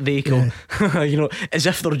say it, they go, you know, as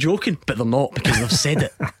if they're joking, but they're not, because they've said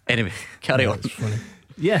it. Anyway, carry on. Funny.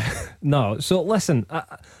 Yeah, no. So listen,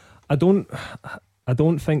 I don't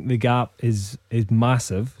think the gap is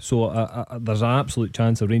massive. So there's an absolute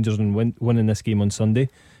chance of Rangers winning this game on Sunday.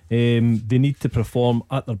 They need to perform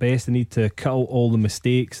at their best. They need to cut out all the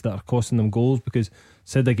mistakes that are costing them goals, because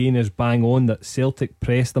Sid again is bang on that Celtic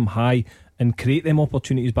press them high and create them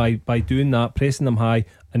opportunities by doing that, pressing them high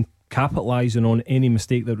and capitalising on any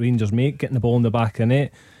mistake that Rangers make, getting the ball in the back of the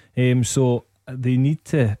net. So they need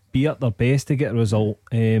to be at their best to get a result.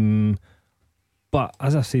 But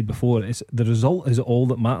as I said before, the result is all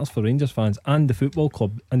that matters for Rangers fans and the football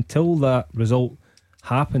club. Until that result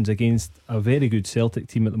happens against a very good Celtic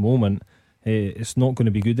team at the moment, it's not going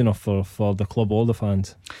to be good enough for the club or the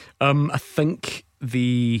fans. I think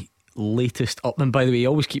the latest up, and by the way, he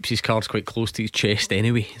always keeps his cards quite close to his chest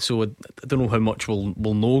anyway, so I don't know how much we'll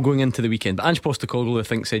know going into the weekend. But Ange Postecoglou, I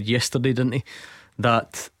think, said yesterday, didn't he,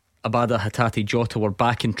 that Abada, Hatate, Jota were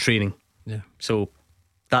back in training. Yeah. So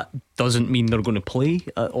that doesn't mean they're going to play,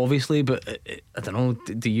 obviously, but I don't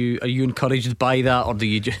know. Are you encouraged by that, or do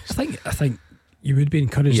you just? I think you would be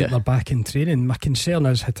encouraged that they're back in training. My concern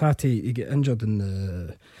is Hatate, he got injured in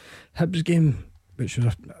the Hibs game, which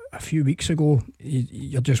was a few weeks ago.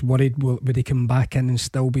 You're just worried, would he come back in and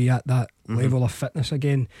still be at that level of fitness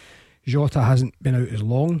again? Jota hasn't been out as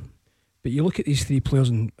long, but you look at these 3 players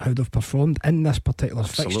and how they've performed in this particular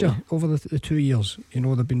fixture over the 2 years. You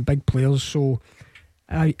know, they've been big players. So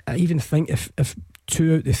I even think if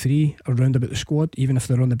 2 out of the 3 are round about the squad, even if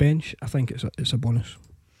they're on the bench, I think it's a bonus.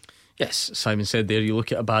 Yes, Simon said there, you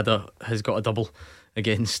look at Abada, has got a double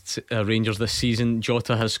against Rangers this season.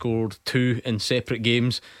 Jota has scored 2 in separate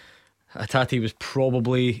games. Hatate was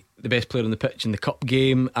probably the best player on the pitch in the cup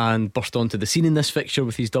game and burst onto the scene in this fixture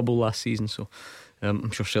with his double last season. So I'm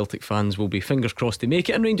sure Celtic fans will be fingers crossed to make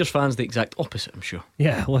it, and Rangers fans the exact opposite, I'm sure.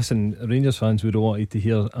 Yeah, listen, Rangers fans would have wanted to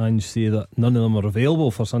hear Ange say that none of them are available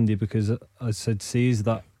for Sunday, because as Sid says,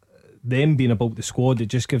 that them being about the squad, it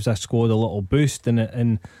just gives that squad a little boost in it,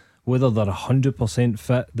 and whether they're 100%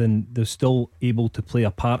 fit, then they're still able to play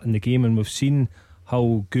a part in the game. And we've seen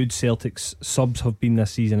how good Celtic's subs have been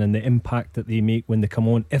this season and the impact that they make when they come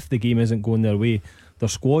on if the game isn't going their way. Their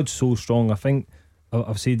squad's so strong. I think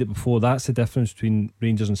I've said it before, that's the difference between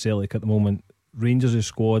Rangers and Celtic at the moment. Rangers'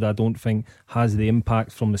 squad, I don't think, has the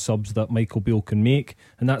impact from the subs that Michael Beale can make,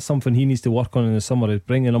 and that's something he needs to work on in the summer, is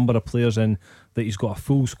bring a number of players in that he's got a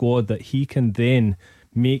full squad that he can then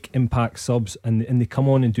make impact subs, and they come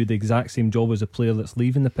on and do the exact same job as a player that's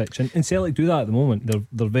leaving the pitch, and Celtic do that at the moment.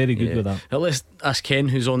 They're very good with that. Now let's ask Ken,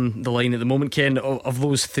 who's on the line at the moment. Ken, of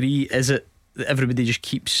those three, is it that everybody just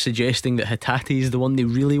keeps suggesting that Hatate is the one they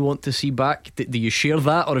really want to see back? Do you share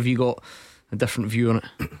that, or have you got a different view on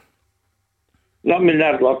it? I mean,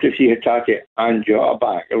 I'd love to see Hatate and Jota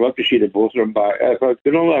back. I'd love to see the both of them back. If I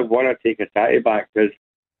could only have one, I'd take Hatate back, because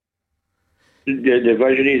the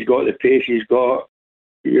vision he's got, the pace he's got,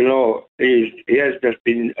 you know, he has just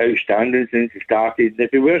been outstanding since he started. And if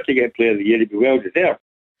he were to get Player of the Year, he'd be well deserved.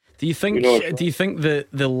 Do you think? Do you think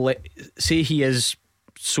say he is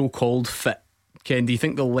so-called fit, Ken? Do you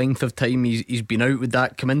think the length of time he's been out, would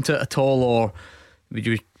that come into it at all, or would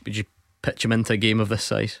you pitch him into a game of this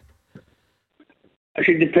size? I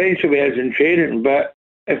think it depends who he is in training, but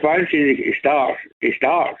if I say he starts, he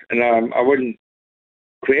starts, and I wouldn't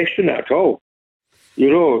question it at all. You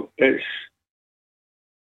know, it's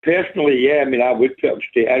personally, yeah. I mean, I would put him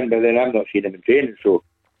straight in, but then I'm not seeing him in training, so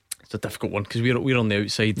it's a difficult one because we're on the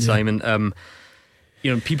outside, yeah. Simon.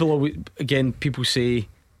 You know, people say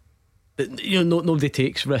that, you know, nobody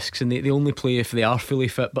takes risks, and they only play if they are fully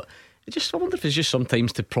fit, but I wonder if it's just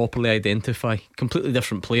sometimes to properly identify completely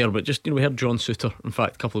different player. But just, you know, we heard John Suter, in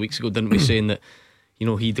fact, a couple of weeks ago, didn't we, saying that, you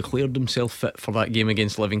know, he declared himself fit for that game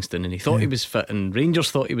against Livingston, and he thought he was fit, and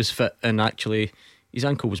Rangers thought he was fit, and actually his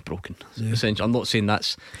ankle was broken. Essentially, I'm not saying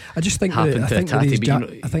that's. I just think happened to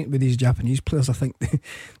Hatate, I think with these Japanese players, I think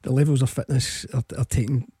the levels of fitness are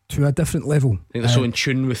taken to a different level. I think they're so in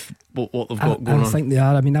tune with what they've got going on. I think they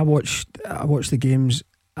are. I mean, I watched the games.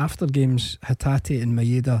 After games, Hatate and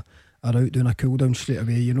Maeda are out doing a cool down straight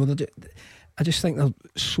away. You know, I just think they're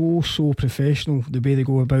so professional, the way they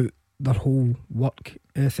go about their whole work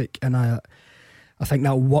ethic, and I think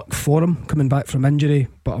that'll work for him coming back from injury.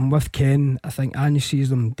 But I'm with Ken. I think Ange sees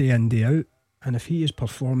them day in, day out, and if he is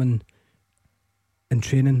performing in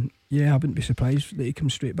training, I wouldn't be surprised that he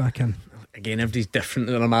comes straight back in. Again, everybody's different,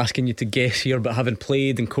 and I'm asking you to guess here, but having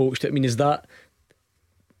played and coached, I mean, is that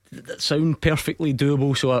sound perfectly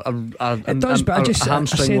doable? So it does, but I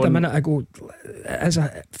said a minute ago,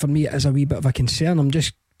 for me it is a wee bit of a concern. I'm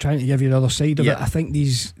just trying to give you the other side of it. I think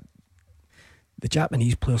the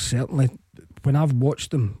Japanese players, certainly when I've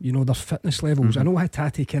watched them, you know, their fitness levels, I know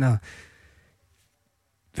Hatate kind of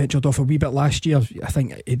ventured off a wee bit last year. I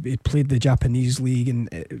think he'd played the Japanese league, and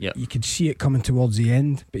you could see it coming towards the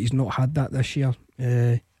end, but he's not had that this year,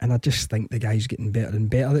 and I just think the guy's getting better and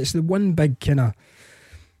better. It's the one big kind of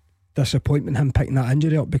disappointment, him picking that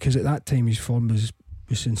injury up, because at that time his form was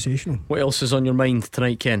sensational. What else is on your mind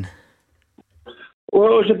tonight, Ken?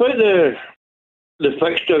 Well, it was about the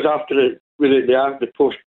fixtures after the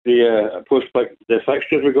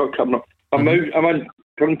fixtures we got coming up. I'm in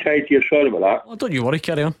tongue tied here, sorry about that. Oh, don't you worry,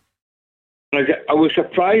 carry on. I was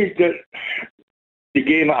surprised that the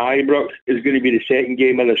game at Ibrox is going to be the second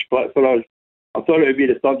game of the split for us. I thought it would be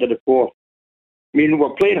the third or the fourth. I mean, we're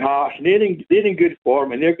playing Hearts, and they're in good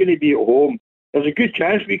form, and they're going to be at home. There's a good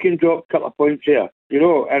chance we can drop a couple of points there, you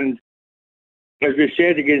know. And as we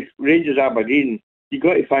said against Rangers Aberdeen, you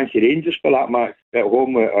got to fancy Rangers for that match at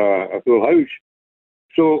home with a full house.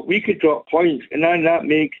 So we could drop points, and then that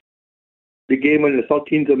makes the game on the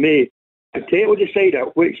 13th of May a table decider,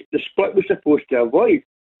 which the split was supposed to avoid.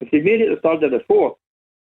 If they made it the third or the fourth,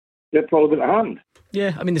 that probably wouldn't have happened.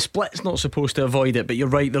 Yeah, I mean, the split's not supposed to avoid it, but you're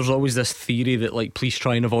right, there's always this theory that, like, police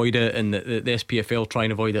try and avoid it, and the SPFL try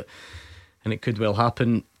and avoid it, and it could well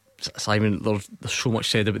happen. Simon, there's so much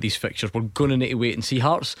said about these fixtures. We're going to need to wait and see.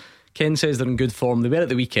 Hearts, Ken says they're in good form. They were at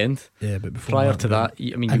the weekend. Yeah, but prior to that,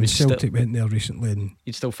 I mean, you would Celtic went there recently, and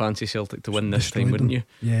you'd still fancy Celtic to win this time, wouldn't you?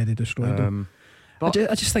 Yeah, they destroyed them. But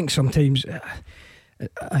I just think sometimes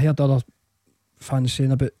I heard other fans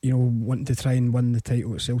saying about, you know, wanting to try and win the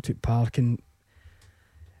title at Celtic Park, and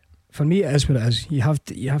for me it is what it is. You have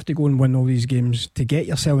to go and win all these games to get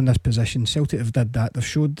yourself in this position. Celtic have did that. They've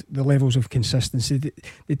showed the levels of consistency.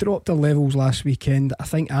 They dropped their levels last weekend. I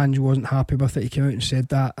think Ange wasn't happy with it. He came out and said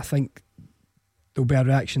that. I think there'll be a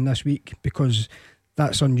reaction this week, because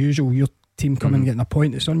that's unusual. Your team coming getting a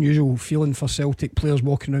point, it's unusual feeling for Celtic players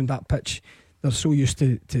walking around that pitch. They're so used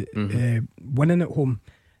to winning at home,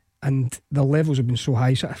 and the levels have been so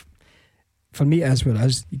high. So for me it is what it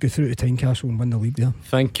is. You go through to Tynecastle and win the league there.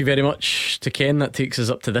 Thank you very much to Ken. That takes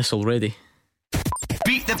us up to this already.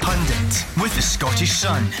 the Pundit with the Scottish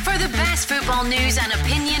Sun. For the best football news and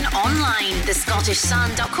opinion online,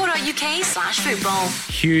 thescottishsun.co.uk/football.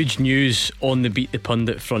 Huge news on the Beat the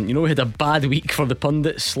Pundit front. You know, we had a bad week for the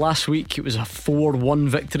pundits last week. It was a 4-1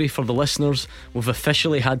 victory for the listeners. We've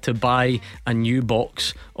officially had to buy a new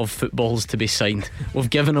box of footballs to be signed. We've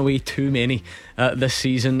given away too many this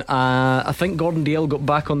season. I think Gordon Duncan got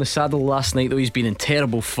back on the saddle last night, though he's been in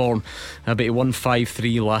terrible form, but he won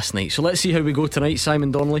 5-3 last night. So let's see how we go tonight.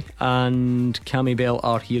 Simon Donnelly and Cammy Bell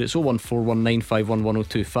are here. It's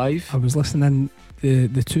 01419511025. I was listening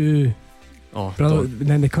the two brother and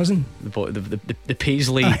then the cousin, the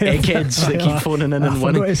Paisley eggheads that keep phoning in and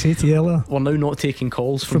winning. To say to you earlier, we're now not taking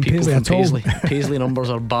calls from people Paisley from Paisley. Paisley numbers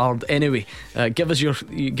are barred. Anyway, give us your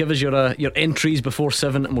entries before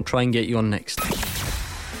 7 and we'll try and get you on next.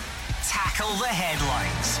 Tackle the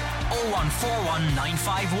headlines.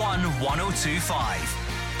 01419511025.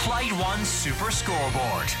 Clyde 1 Super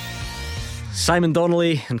Scoreboard. Simon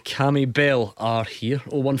Donnelly and Cammy Bell are here.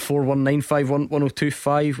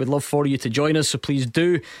 01419511025. We'd love for you to join us, so please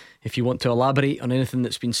do. If you want to elaborate on anything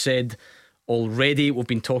that's been said already, we've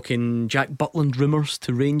been talking Jack Butland rumours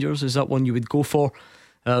to Rangers. Is that one you would go for?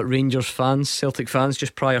 Rangers fans, Celtic fans,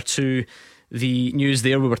 just prior to the news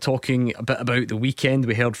there, we were talking a bit about the weekend.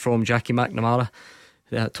 We heard from Jackie McNamara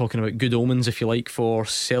talking about good omens, if you like, for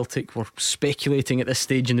Celtic. We're speculating at this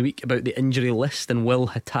stage in the week about the injury list and will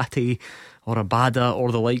Hatate or Abada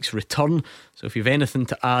or the likes return. So if you've anything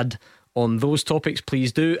to add on those topics,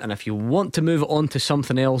 please do. And if you want to move it on to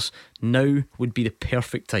something else, now would be the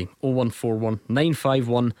perfect time.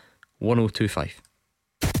 01419511025.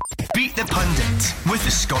 Beat the Pundit with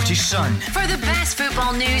the Scottish Sun. For the best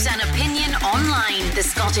football news and opinion online,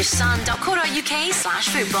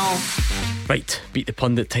 thescottishsun.co.uk/football. Right, Beat the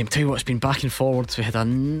Pundit time. Tell you what, it's been back and forwards. We had a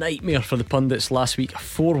nightmare for the pundits last week,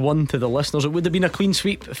 4-1 to the listeners. It would have been a clean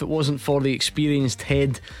sweep if it wasn't for the experienced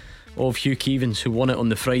head of Hugh Keevans, who won it on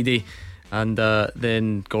the Friday, and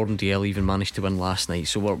then Gordon Duncan even managed to win last night.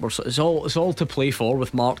 So it's all to play for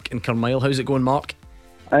with Mark and Carmyle. How's it going, Mark?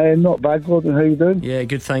 Not bad, Gordon. How you doing? Yeah,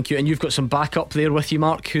 good, thank you. And you've got some backup there with you,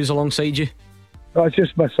 Mark, who's alongside you? No, it's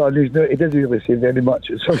just my son. He doesn't really say very much.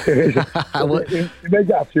 He might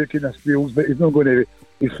get a few kind of squeals, but he's not going to.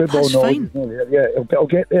 His football knowledge is not there. Yeah, I'll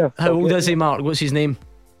get there. How old is he, Mark? What's his name?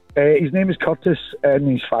 His name is Curtis,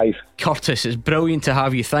 and he's 5. Curtis, it's brilliant to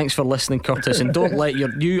have you. Thanks for listening, Curtis. And don't let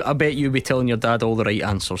I bet you'll be telling your dad all the right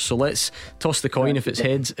answers. So let's toss the coin. If it's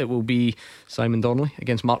heads, it will be Simon Donnelly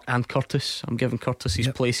against Mark and Curtis. I'm giving Curtis his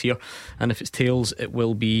place here. And if it's tails, it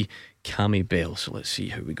will be Cammy Bell. So let's see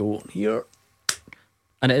how we go here.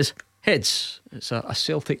 And it is heads. It's a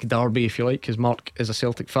Celtic derby, if you like, because Mark is a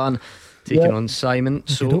Celtic fan taking on Simon.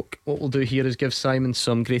 So what we'll do here is give Simon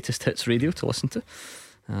some greatest hits radio to listen to.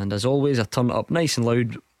 And as always, I turn it up nice and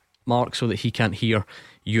loud, Mark, so that he can't hear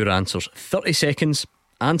your answers. 30 seconds,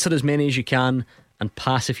 answer as many as you can, and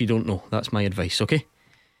pass if you don't know. That's my advice, okay?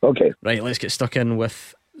 Okay. Right, let's get stuck in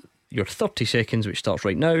with your 30 seconds, which starts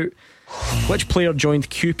right now. Which player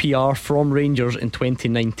joined QPR from Rangers in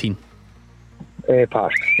 2019?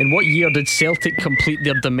 Pass. In what year did Celtic complete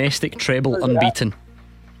their domestic treble unbeaten?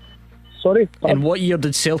 Sorry? Pass. In what year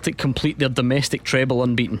did Celtic complete their domestic treble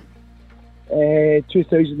unbeaten?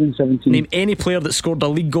 2017. Name any player that scored a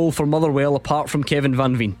league goal for Motherwell apart from Kevin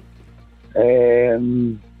Van Veen.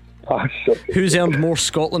 Pass. Who's earned more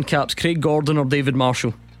Scotland caps, Craig Gordon or David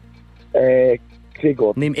Marshall? Craig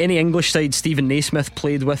Gordon. Name any English side Stephen Naismith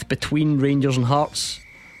played with between Rangers and Hearts.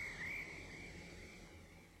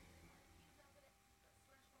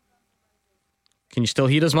 Can you still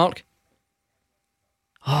hear us, Mark?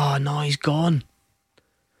 Oh no, he's gone.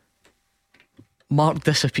 Mark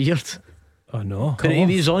disappeared. Oh no.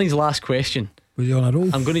 He's on his last question. Was he on a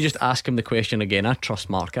roll? I'm going to just ask him the question again. I trust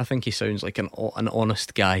Mark. I think he sounds like an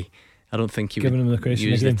honest guy. I don't think he would him the question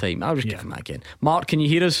use again. the time. I'll just give him that again. Mark, can you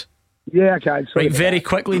hear us? Yeah, I can. Sorry. Right, very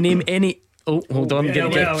quickly, name any. Oh, hold on.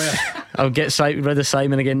 I'll get rid of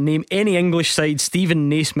Simon again. Name any English side Stephen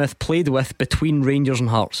Naismith played with between Rangers and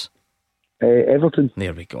Hearts. Everton.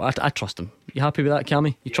 There we go. I trust him. You happy with that,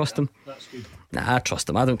 Cammy? You trust him? That's good. Nah, I trust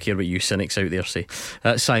him. I don't care what you cynics out there say.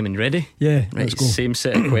 Simon, ready? Yeah, right, let's go. Same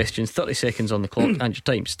set of questions. 30 seconds on the clock and your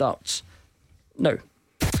time starts now.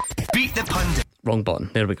 Beat the Pundit. Wrong button.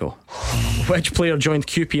 There we go. Which player joined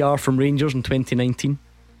QPR from Rangers in 2019?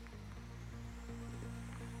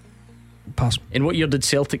 Pass. In what year did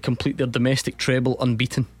Celtic complete their domestic treble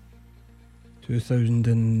unbeaten?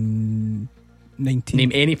 2019.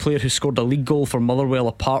 Name any player who scored a league goal for Motherwell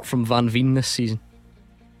apart from Van Veen this season.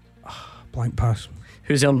 Blank pass.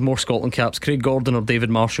 Who's earned more Scotland caps, Craig Gordon or David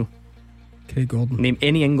Marshall? Craig Gordon. Name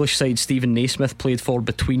any English side Stephen Naismith played for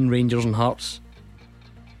between Rangers and Hearts.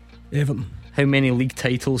 Everton. How many league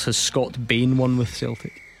titles has Scott Bain won with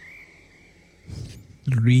Celtic?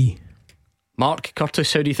 3. Mark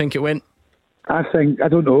Curtis, how do you think it went? I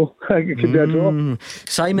don't know. I think it could be a draw.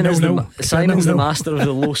 Simon's the master of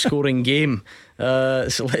the low scoring game. So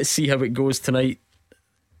let's see how it goes tonight.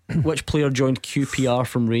 Which player joined QPR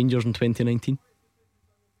from Rangers in 2019?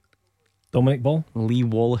 Dominic Ball. Lee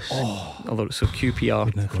Wallace. So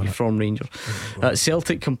QPR from Rangers.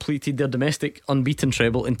 Celtic completed their domestic unbeaten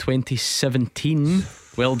treble in 2017.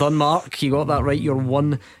 Well done, Mark. You got that right. You're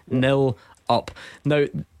 1-0 up. Now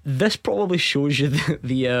this probably shows you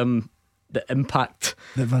the impact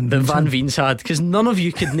that Van Veen's had, because none of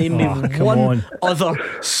you could name me one other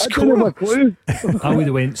scorer. I would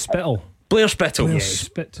have went Spittle. Blair Spittle. Yes.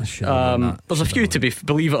 There's a few to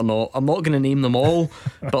believe it or not. I'm not going to name them all,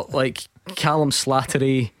 but like Callum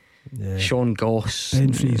Slattery, Sean Goss,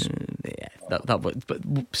 Ben Fries. But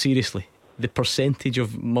seriously, the percentage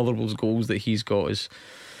of Motherwell's goals that he's got is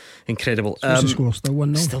incredible. What's the score? Still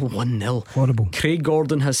 1-0. Still 1-0. Horrible. Craig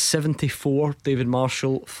Gordon has 74, David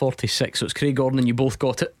Marshall 46. So it's Craig Gordon and you both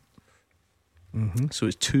got it. So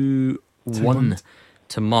it's 2-1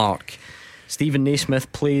 to Mark. Stephen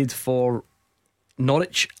Naismith played for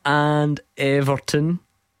Norwich and Everton.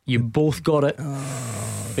 You both got it,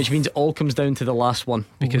 which means it all comes down to the last one,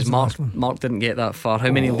 because Mark didn't get that far.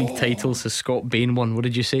 How many league titles has Scott Bain won? What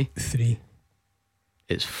did you say? 3.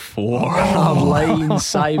 It's 4. Line,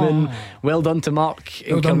 Simon. Well done to Mark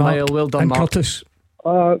in Carmyle. Well done, Mark. Curtis.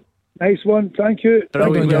 Nice one, thank you.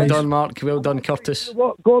 Brilliant. Well done, Mark. Well done, Curtis.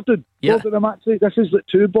 What, Gordon? Yeah. Gordon, this is like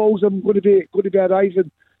 2 balls. I'm going to be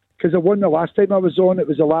arriving, because I won the last time I was on. It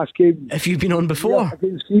was the last game. Have you been on before? Yeah,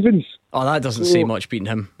 against Stevens. Oh, that doesn't say much, beating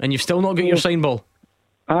him. And you've still not got your sign ball?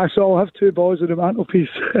 So I'll have 2 balls on the mantelpiece.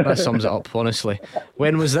 That sums it up, honestly.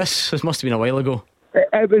 When was this? This must have been a while ago.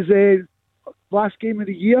 It was last game of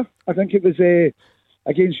the year. I think it was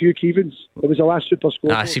against Hugh Keevans. It was the last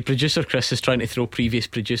Superscoreboard. See, producer Chris is trying to throw previous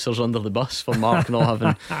producers under the bus for Mark not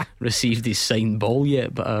having received his signed ball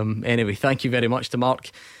yet. But anyway, thank you very much to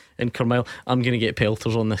Mark in Carmyle. I'm going to get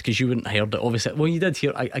pelters on this because you wouldn't have heard it, obviously. Well, you did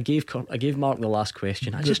hear. I gave Mark the last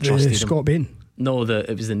question. I just trusted him. Scott Bain? No,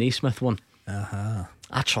 it was the Naismith one. I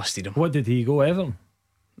trusted him. What did he go, Everton?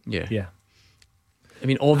 Yeah. I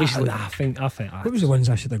mean, obviously, I think. What was the ones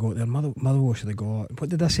I should have got there? Motherwell should have got. What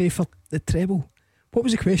did I say for the treble? What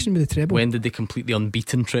was the question with the treble? When did they complete the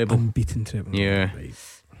unbeaten treble? Unbeaten treble. Yeah. Right.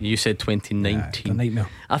 You said 2019. A nightmare.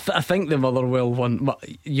 I think the Motherwell one.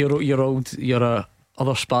 Your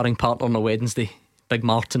other sparring partner on a Wednesday, Big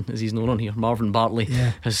Martin, as he's known on here, Marvin Bartley,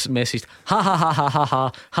 has messaged,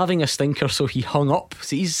 ha, having a stinker, so he hung up.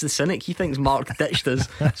 See, he's the cynic. He thinks Mark ditched us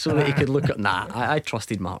so that he could look at. I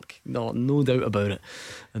trusted Mark. No doubt about it.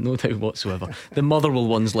 No doubt whatsoever. The Motherwell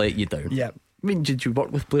ones let you down. Yeah. I mean, did you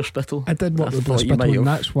work with Blair Spittle? I did work with Blair Spittle, and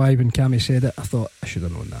that's why when Cammy said it, I thought I should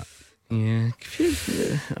have known that. Yeah.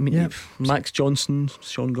 I mean, Max Johnson,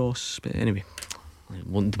 Sean Goss, but anyway, I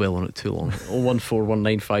won't dwell on it too long.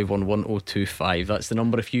 01419511025. That's the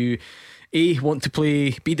number if you A, want to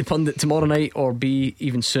play Beat the Pundit tomorrow night, or B,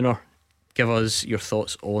 even sooner, give us your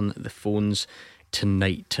thoughts on the phones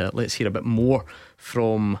tonight. Let's hear a bit more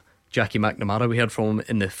from Jackie McNamara. We heard from him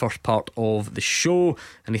in the first part of the show,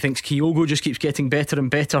 and he thinks Kyogo just keeps getting better and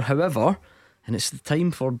better. However, and it's the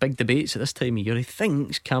time for big debates at this time of year, he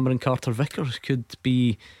thinks Cameron Carter-Vickers could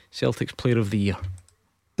be Celtic's Player of the Year.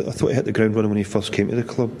 I thought he hit the ground running when he first came to the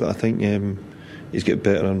club, but I think he's getting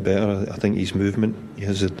better and better. I think his movement, he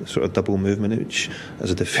has a sort of double movement, which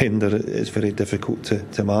as a defender it's very difficult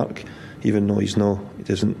to mark, even though he's not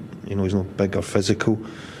big or physical,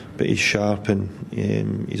 but he's sharp and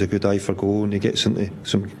he's a good eye for goal, and he gets into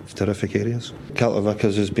some terrific areas.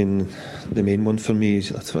 Carter-Vickers has been the main one for me. I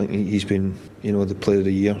think he's been the Player of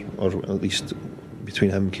the Year, or at least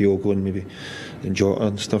between him, Kyogo, and maybe Jota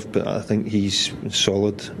and stuff. But I think he's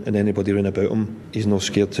solid, and anybody around about him, he's not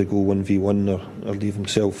scared to go 1v1 or leave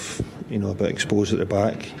himself a bit exposed at the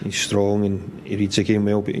back. He's strong and he reads the game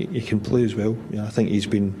well, but he can play as well. I think he's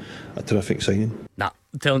been a terrific signing.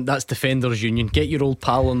 That's Defenders Union. Get your old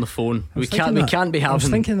pal on the phone. We can't be having. I was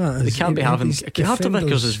thinking that. We can't be having.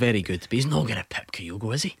 Carter-Vickers is very good, but he's not going to pip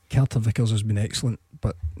Kyogo, is he? Carter-Vickers has been excellent,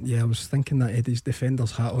 but I was thinking that Eddie's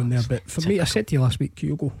defender's hat on there. But for me, I said to you last week,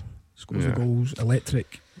 Kyogo scores the goals,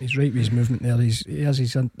 electric. He's right with his movement there.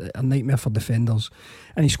 He's a nightmare for defenders,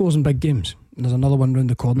 and he scores in big games. And there's another one round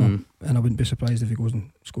the corner, and I wouldn't be surprised if he goes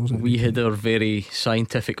and scores. We had our very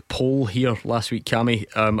scientific poll here last week, Cammy,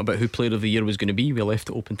 about who Player of the Year was going to be. We left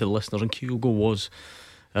it open to the listeners, and Kyogo was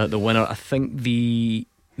the winner. I think the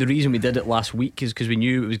the reason we did it last week is because we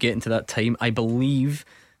knew it was getting to that time. I believe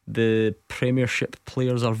the Premiership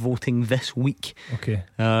players are voting this week. Okay.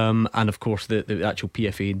 And of course the actual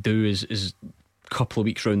PFA do is a couple of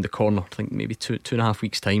weeks round the corner. I think maybe two and a half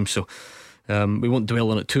weeks time. So we won't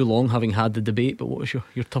dwell on it too long, having had the debate. But what was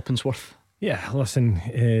your tuppence worth? Yeah, listen,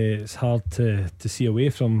 it's hard to see away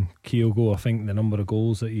from Kyogo. I think the number of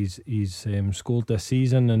goals that he's scored this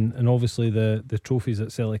season, and obviously the trophies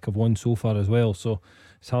that Celtic have won so far as well. So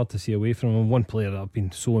it's hard to see away from him. One player that I've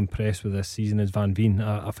been so impressed with this season is Van Veen.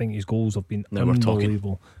 I think his goals have been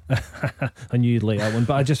unbelievable. I knew you'd like that one,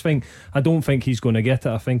 but I don't think he's going to get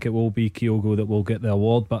it. I think it will be Kyogo that will get the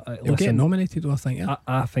award. But he'll get nominated, though. I think. Yeah.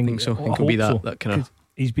 I think so. I think it'll be that kind of.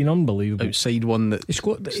 He's been unbelievable. Outside one that his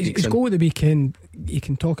goal at the weekend. You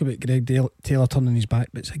can talk about Greg Taylor turning his back,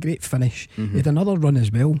 but it's a great finish. He had another run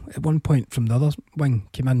as well at one point from the other wing,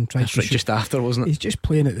 came in, tried to shoot just after, wasn't it? He's just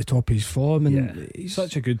playing at the top of his form, and he's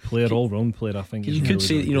such a good player, all round player. I think you could really,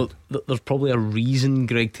 say really, you know, there's probably a reason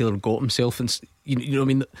Greg Taylor got himself, and you know what I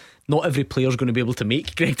mean. Not every player's going to be able to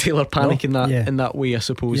make Greg Taylor panic in that way. I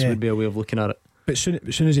suppose would be a way of looking at it. But as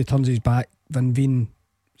soon as he turns his back, Van Veen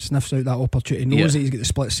sniffs out that opportunity, knows that he's got the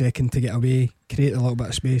split second to get away, create a little bit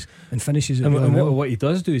of space, and finishes it. And what he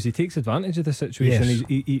does do is he takes advantage of the situation.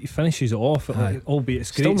 Yes. He finishes it off, albeit it's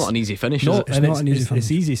great. Still not an easy finish. No, it's not an easy finish.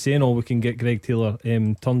 It's easy saying, we can get Greg Taylor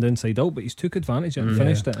turned inside out, but he's took advantage of it and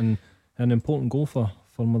finished it, and an important goal for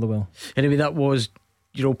Motherwell. Anyway, that was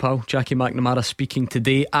your old pal Jackie McNamara speaking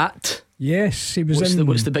today at. Yes, he was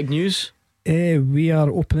what's the big news? We are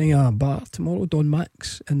opening a bar tomorrow, Don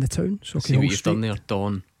Max, in the town. So see what you've done there,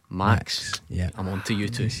 Don Max. Yeah, I'm on to you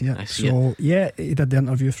too. I see it. He did the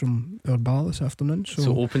interview from our bar this afternoon.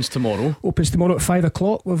 So opens tomorrow. At 5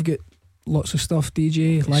 o'clock. We've got lots of stuff,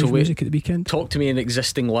 DJ, live music at the weekend. Talk to me in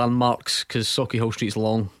existing landmarks, because Sauchiehall Street's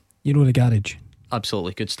long. You know the garage?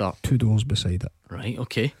 Absolutely, good start. 2 doors beside it. Right,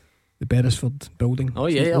 okay. The Beresford building. Oh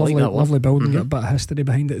yeah, lovely, I like that one. Lovely building. Got a bit of history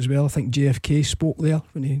behind it as well. I think JFK spoke there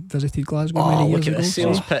when he visited Glasgow many years ago. Look at the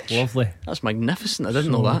sales pitch. Lovely. That's magnificent. I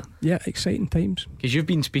didn't know that. Yeah, exciting times. Because you've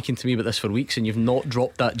been speaking to me about this for weeks, and you've not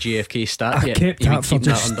dropped that JFK stat yet. I kept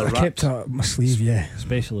that up my sleeve. Yeah,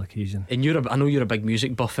 special occasion. And I know you're a big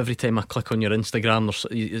music buff. Every time I click on your Instagram,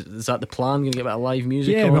 is that the plan? You're going to get a bit of live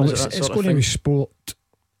music? Yeah, well, it's going to be sport,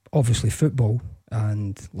 obviously football,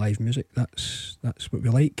 and live music. That's what we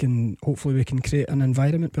like, and hopefully we can create an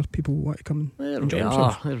environment where people want to come and enjoy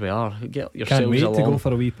themselves. There we are. Get yourselves Can't wait along to go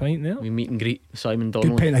for a wee pint there. We meet and greet Simon Donnelly.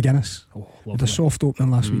 Good pint of Guinness. With a soft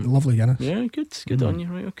opening last week. Lovely Guinness. Yeah, good on you.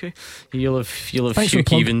 Right, okay. You'll have Hugh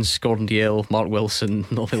Keevans, Gordon Dalziel, Mark Wilson,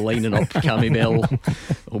 they'll be lining up. Cammy Bell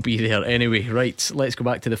will be there. Anyway, right, let's go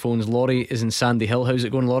back to the phones. Laurie is in Sandy Hill. How's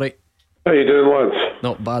it going, Laurie? How you doing, lads?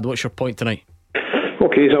 Not bad. What's your point tonight?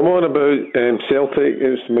 Okay, so I'm on about Celtic.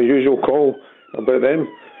 It's my usual call about them.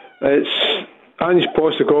 It's Ange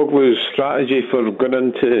Postecoglou's strategy for going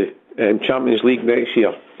into Champions League next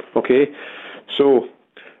year. Okay, so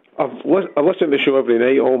I listen to the show every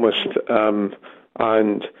night almost,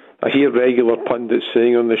 and I hear regular pundits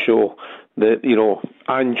saying on the show that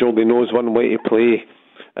Ange only knows one way to play,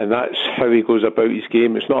 and that's how he goes about his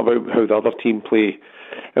game. It's not about how the other team play,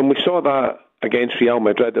 and we saw that against Real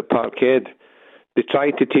Madrid at Parkhead. They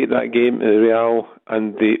tried to take that game to Real,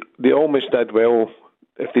 and they almost did well.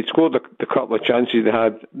 If they'd scored the couple of chances they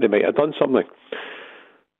had, they might have done something.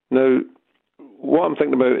 Now, what I'm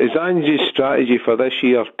thinking about is Ange's strategy for this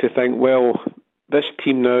year to think, well, this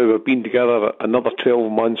team now have been together another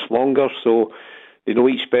 12 months longer, so they know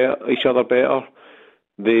each other better.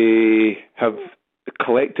 They have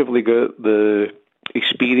collectively got the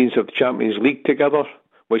experience of the Champions League together,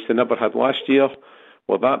 which they never had last year.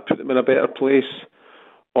 Will that put them in a better place?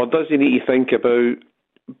 Or does he need to think about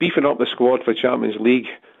beefing up the squad for Champions League?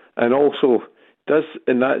 And also, does,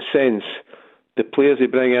 in that sense, the players they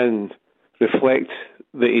bring in reflect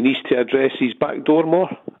that he needs to address his back door more?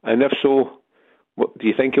 And if so, what, do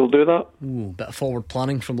you think he'll do that? Bit of forward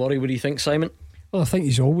planning from Laurie. What do you think, Simon? Well, I think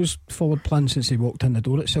he's always forward planned since he walked in the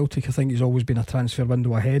door at Celtic. I think he's always been a transfer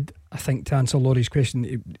window ahead. I think, to answer Laurie's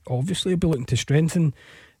question, obviously he'll be looking to strengthen.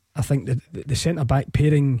 I think the centre-back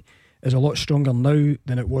pairing is a lot stronger now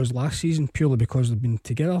than it was last season, purely because they've been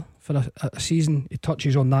together for a season. He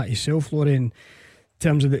touches on that himself, Laurie, in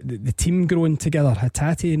terms of the team growing together.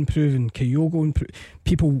 Hatate improving, Kyogo improving.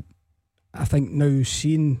 People, I think, now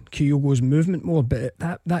seeing Kyogo's movement more, but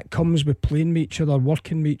that comes with playing with each other,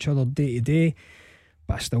 working with each other day to day.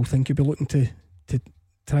 But I still think you'll be looking to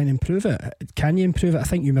try and improve it. Can you improve it? I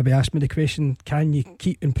think you maybe asked me the question, can you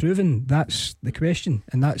keep improving? That's the question,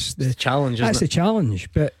 and that's the challenge. That's the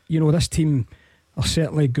challenge. But this team are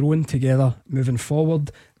certainly growing together, moving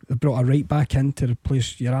forward. They've brought a right back in to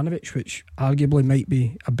replace Juranovic, which arguably might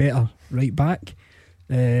be a better right back.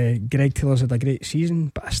 Greg Taylor's had a great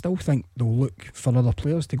season, but I still think they'll look for other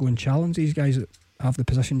players to go and challenge these guys that have the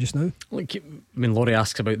position just now. Like, I mean, Laurie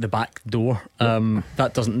asks about the back door.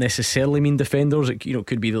 That doesn't necessarily mean defenders. It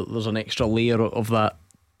could be that there's an extra layer of that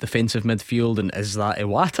defensive midfield, and is that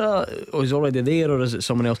Iwata who's already there, or is it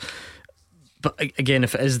someone else? But again,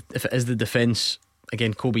 if it is the defence,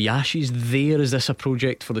 again, Kobayashi's there. Is this a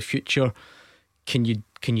project for the future? Can you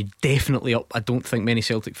definitely up? I don't think many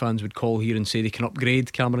Celtic fans would call here and say they can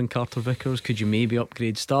upgrade Cameron Carter-Vickers. Could you maybe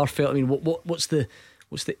upgrade Starfelt? I mean, what's the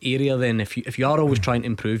area then? If you are always trying to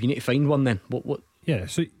improve, you need to find one then. What? Yeah,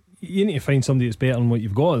 so you need to find somebody that's better than what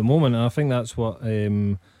you've got at the moment, and I think that's what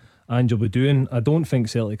Ange will be doing. I don't think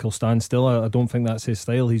Celtic will stand still. I don't think that's his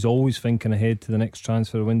style. He's always thinking ahead to the next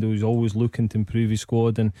transfer window. He's always looking to improve his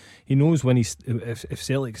squad, and he knows when if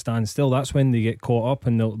Celtic stand still, that's when they get caught up,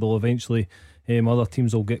 and they'll eventually other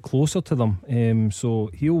teams will get closer to them. So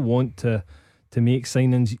he'll want to make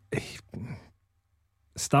signings.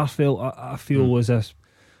 Starfelt, I feel, was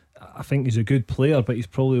I think he's a good player, but he's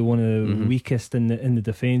probably one of the weakest in the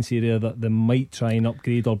defence area that they might try and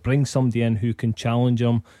upgrade or bring somebody in who can challenge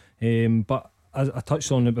him. But as I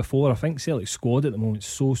touched on it before, I think Celtic's squad at the moment is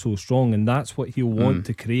so strong, and that's what he'll want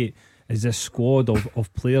to create, is this squad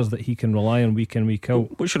of players that he can rely on week in, week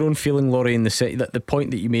out. What's your own feeling, Laurie, in the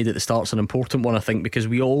point that you made at the start is an important one, I think, because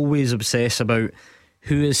we always obsess about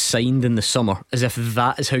who is signed in the summer as if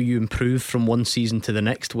that is how you improve from one season to the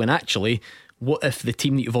next, when actually, what if the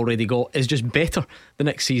team that you've already got is just better the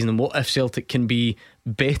next season? And what if Celtic can be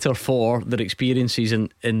better for their experiences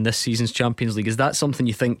in this season's Champions League? Is that something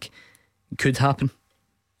you think could happen?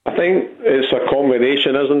 I think it's a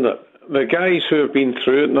combination, isn't it? The guys who have been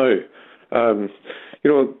through it now,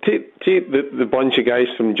 take the bunch of guys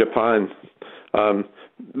from Japan.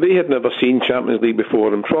 They had never seen Champions League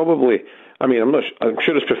before, and probably, I'm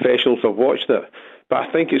sure as professionals have watched it, but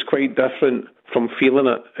I think it's quite different from feeling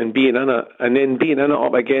it and being in it, and then being in it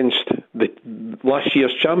up against the last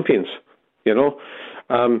year's champions. So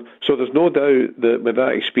there's no doubt that with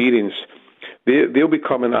that experience, they'll be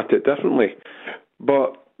coming at it differently.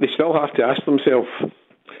 But they still have to ask themselves,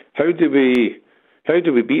 how do we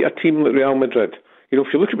beat a team like Real Madrid?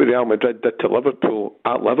 If you look at what Real Madrid did to Liverpool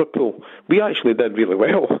at Liverpool, we actually did really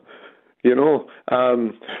well.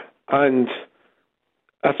 And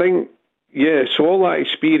I think, so all that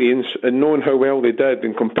experience and knowing how well they did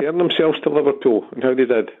and comparing themselves to Liverpool and how they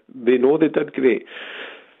did, they know they did great.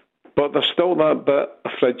 But there's still that bit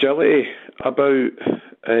of fragility about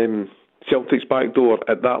Celtic's back door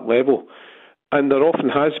at that level. And there often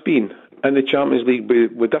has been in the Champions League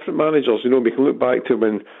with different managers. We can look back to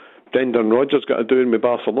when Brendan Rodgers got a doing with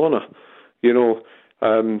Barcelona. We're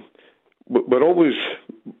always,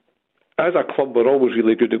 as a club, we're always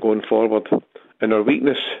really good at going forward. And our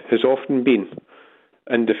weakness has often been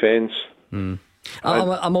in defence. I'm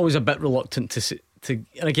always a bit reluctant to, and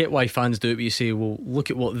I get why fans do it, but you say, well, look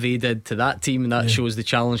at what they did to that team, and that shows the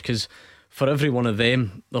challenge, because for every one of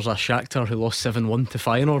them, there's a Shakhtar who lost 7-1 to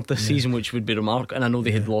Feyenoord this season, which would be remarkable. And I know they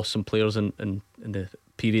had lost some players in the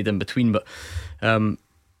period in between, but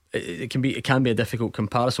it can be a difficult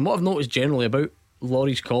comparison. What I've noticed generally about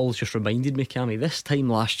Laurie's calls just reminded me, Cammy, this time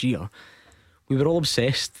last year we were all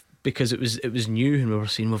obsessed because it was new, and we were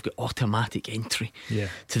saying we've got automatic entry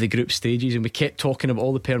to the group stages, and we kept talking about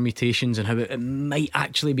all the permutations and how it might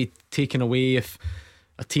actually be taken away if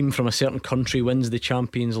a team from a certain country wins the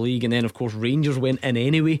Champions League. And then of course Rangers went in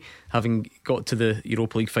anyway, having got to the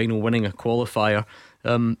Europa League final, winning a qualifier.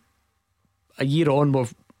 A year on,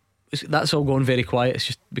 that's all gone very quiet. It's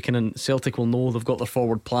just Celtic will know they've got their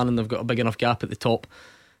forward plan and they've got a big enough gap at the top.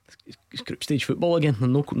 It's group stage football again,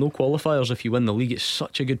 and no qualifiers. If you win the league, it's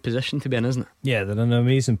such a good position to be in, isn't it? Yeah, they're in an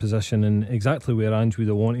amazing position, and exactly where Ange would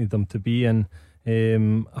have wanted them to be. And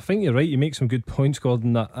I think you're right, you make some good points,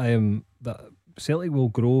 Gordon, that Celtic will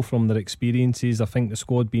grow from their experiences. I think the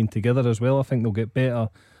squad being together as well, I think they'll get better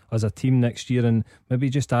as a team next year, and maybe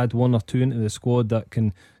just add one or two into the squad that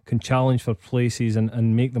can challenge for places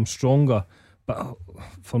and make them stronger. But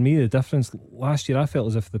for me, the difference last year, I felt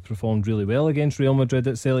as if they performed really well against Real Madrid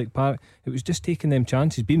at Celtic Park. It was just taking them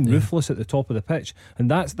chances, being ruthless at the top of the pitch, and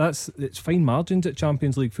it's fine margins at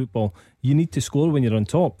Champions League football. You need to score when you're on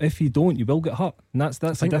top. If you don't, you will get hurt, and that's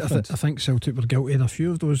the difference. I think Celtic were guilty of a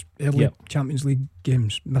few of those early Champions League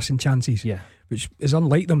games, missing chances, which is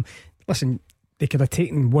unlike them. Listen, they could have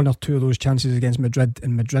taken one or two of those chances against Madrid,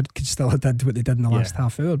 and Madrid could still have did what they did in the last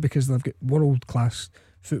half hour, because they've got world class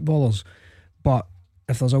footballers. But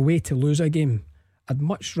if there's a way to lose a game, I'd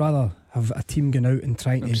much rather have a team going out and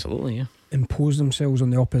trying to impose themselves on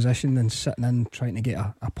the opposition than sitting in trying to get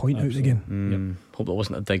a point out of the game. Hope that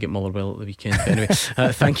wasn't a dig at Motherwell at the weekend. Anyway,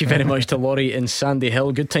 thank you very much to Laurie in Sandy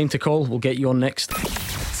Hill. Good time to call. We'll get you on next.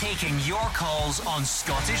 Taking your calls on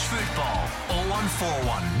Scottish football.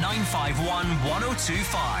 0141 951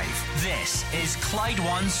 1025. This is Clyde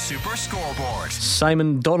One Super Scoreboard.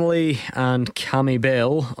 Simon Donnelly and Cammy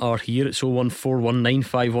Bell are here. It's 0141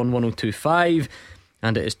 951 1025.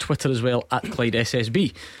 And it is Twitter as well, at Clyde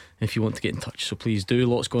SSB, if you want to get in touch. So please do.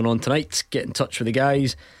 Lots going on tonight. Get in touch with the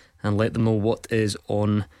guys and let them know what is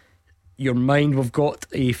on your mind. We've got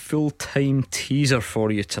a full-time teaser for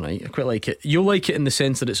you tonight. I quite like it. You'll like it in the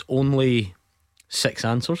sense that it's only 6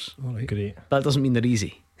 answers. All right. Great. That doesn't mean they're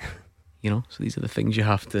easy. So these are the things you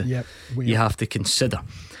have to have to consider.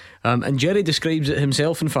 And Jerry describes it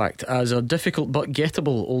himself, in fact, as a difficult but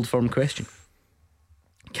gettable Old Firm question.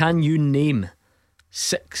 Can you name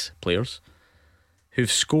 6 players who've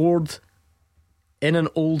scored in an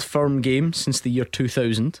Old Firm game since the year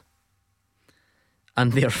 2000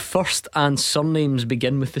 and their first and surnames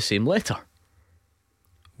begin with the same letter?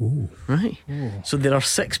 Ooh. Right. Ooh. So there are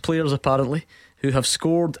 6 players apparently who have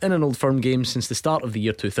scored in an Old Firm game since the start of the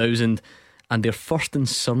year 2000 and their first and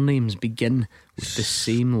surnames begin with the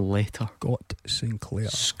same letter.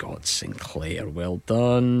 Scott Sinclair. Well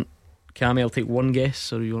done. Cammy, I'll take one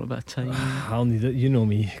guess, or you want a bit of time? I'll need it. You know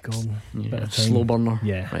me, Gordon. Yeah, slow burner.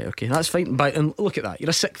 Yeah. Right, okay, that's fine. And look at that, you're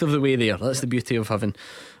a sixth of the way there. That's the beauty of having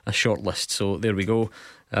a short list. So there we go.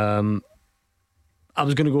 I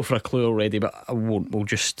was going to go for a clue already, but I won't. We'll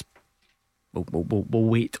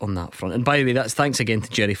wait on that front. And by the way, that's thanks again to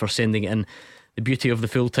Jerry for sending it in. The beauty of the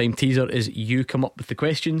full-time teaser is you come up with the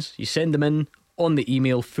questions, you send them in on the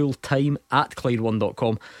email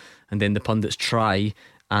fulltime@clyde1.com, and then the pundits try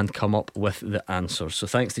and come up with the answers. So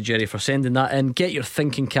thanks to Jerry for sending that in. Get your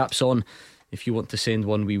thinking caps on. If you want to send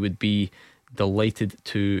one, we would be delighted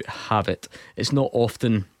to have it. It's not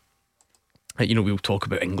often, we'll talk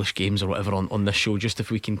about English games or whatever on this show, just if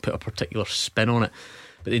we can put a particular spin on it.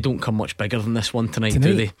 But they don't come much bigger than this one tonight,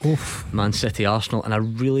 do they? Oof. Man City, Arsenal. And I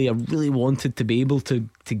really wanted to be able to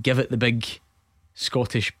give it the big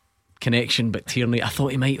Scottish connection, but Tierney, I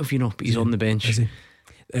thought he might have, but he's on the bench. Is he?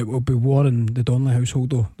 It will be war in the Donnelly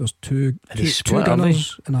household though. There's two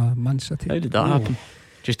gunners in a Man City. How did that happen?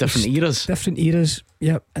 Just different eras? Different eras,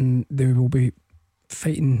 yeah. And they will be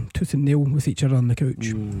fighting tooth and nail with each other on the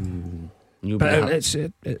couch. But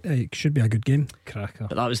it should be a good game. Cracker.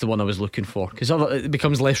 But that was the one I was looking for, because it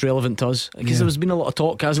becomes less relevant to us. Because there's been a lot of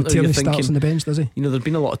talk, hasn't there? Tierney starts on the bench, does he? There's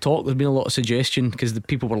been a lot of talk, there's been a lot of suggestion, because the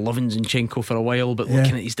people were loving Zinchenko for a while, but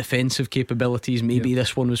looking at his defensive capabilities, maybe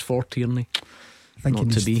this one was for Tierney.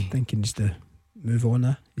 Thinking he's to move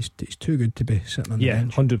on. He's too good to be sitting on the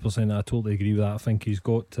bench. 100%. I totally agree with that. I think he's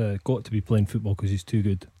got to be playing football because he's too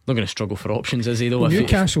good. Not going to struggle for options, is he though?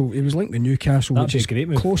 Newcastle, he was linked with Newcastle, which is great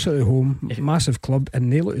move. Closer to home, massive club,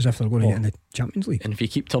 and they look as if they're going to get in the Champions League. And if you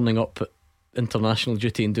keep turning up at international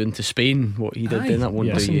duty and doing to Spain what he did, then that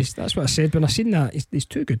won't do you. That's what I said when I seen that. He's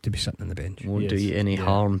too good to be sitting on the bench. Won't do you any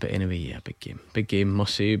harm. But anyway, big game,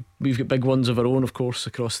 must say. We've got big ones of our own, of course,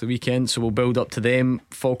 across the weekend, so we'll build up to them.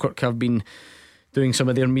 Falkirk have been doing some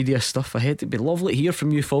of their media stuff ahead. It'd be lovely to hear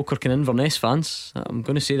from you Falkirk and Inverness fans. I'm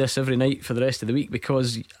going to say this every night for the rest of the week,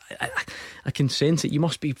 because I can sense it. You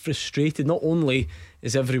must be frustrated. Not only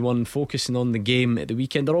is everyone focusing on the game at the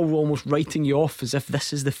weekend, they're all almost writing you off as if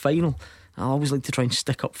this is the final. I always like to try and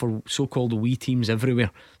stick up for so-called wee teams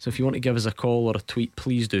everywhere. So if you want to give us a call or a tweet,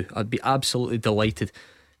 please do. I'd be absolutely delighted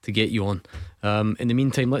to get you on. In the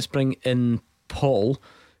meantime, let's bring in Paul,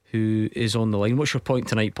 who is on the line. What's your point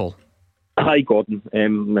tonight, Paul? Hi Gordon,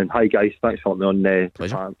 and hi guys, thanks for having me on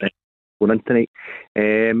going in tonight.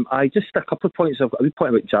 I just a couple of points. I've got a wee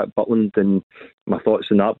point about Jack Butland and my thoughts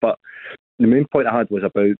on that, but the main point I had was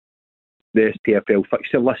about the SPFL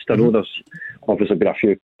fixture list. I know there's obviously been a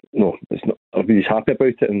few, it's not, everybody's happy about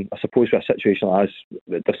it, and I suppose with a situation like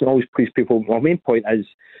this, it doesn't always please people. My main point is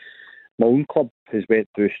my own club has went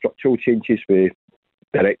through structural changes with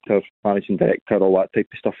director, managing director, all that type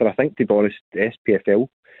of stuff, and I think, to be honest, the SPFL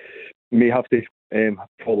may have to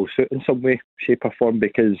follow suit in some way, shape or form,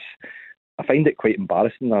 because I find it quite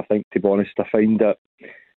embarrassing. I think, to be honest, I find that,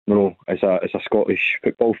 as a Scottish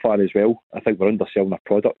football fan as well, I think we're underselling our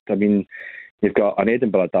product. I mean, you've got an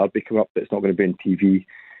Edinburgh derby coming up that's not going to be on TV.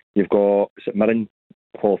 You've got St Mirren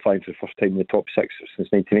qualifying for the first time in the top 6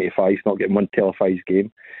 since 1985, not getting one televised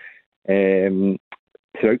game.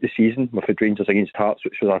 Throughout the season, we've had Rangers against Hearts,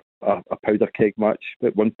 which was a powder keg match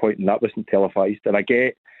at one point, and that wasn't televised. And I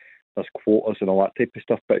get there's quotas and all that type of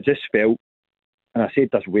stuff, but it just felt, and I said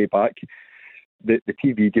this way back, the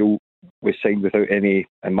TV deal was signed without any,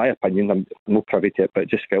 in my opinion, I'm not privy to it, but it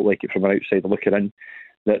just felt like it from an outsider looking in,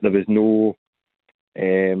 that there was no,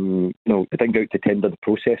 they didn't go out to tender the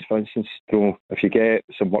process, for instance. So if you get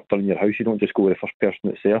some work done in your house, you don't just go with the first person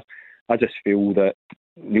that's there. I just feel that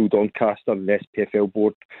Neil Doncaster and the SPFL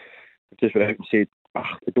board just went out and said,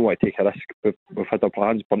 we don't want to take a risk. We've had our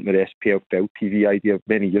plans burnt with the SPFL TV idea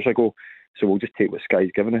many years ago, so we'll just take what Sky's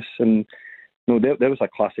given us. And no, there was a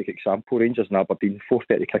classic example. Rangers and Aberdeen,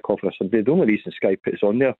 4:30 kick-off on a Sunday. The only reason Sky put us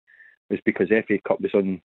on there was because FA Cup was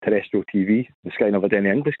on terrestrial TV. The Sky never had any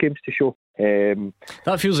English games to show.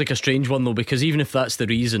 That feels like a strange one though, because even if that's the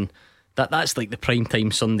reason, that's like the prime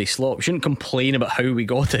time Sunday slot. We shouldn't complain about how we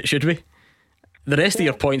got it, should we? The rest of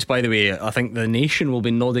your points, by the way, I think the nation will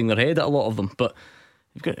be nodding their head at a lot of them, but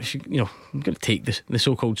you've got to take the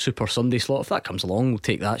so-called Super Sunday slot. If that comes along, we'll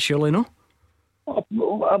take that, surely, no? It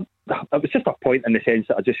was just a point in the sense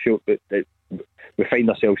that I just felt that we find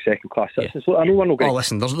ourselves second-class citizens. So I know we're not going. Oh,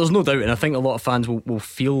 listen, there's no doubt, and I think a lot of fans will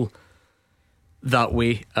feel that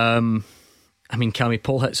way. I mean, Cammy,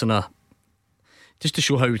 Paul hits on just to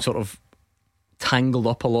show how sort of tangled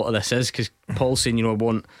up a lot of this is, because Paul's saying, I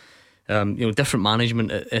want different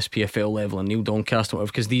management at SPFL level and Neil Doncaster,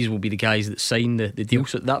 whatever, because these will be the guys that sign the deal.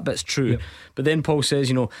 So that bit's true. But then Paul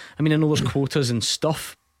says, I know there's quotas and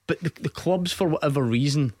stuff, but the clubs, for whatever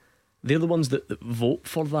reason, they're the ones that vote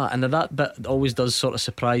for that. And that bit always does sort of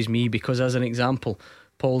surprise me, because as an example,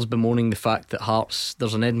 Paul's bemoaning the fact that Hearts,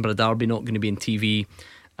 there's an Edinburgh derby not going to be in TV,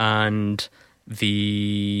 and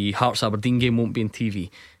the Hearts Aberdeen game won't be in TV.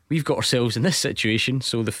 We've got ourselves in this situation,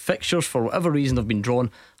 so the fixtures, for whatever reason, have been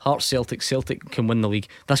drawn. Hearts Celtic can win the league.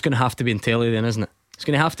 That's going to have to be in telly then, isn't it? It's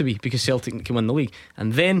going to have to be, because Celtic can win the league.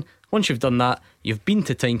 And then once you've done that, you've been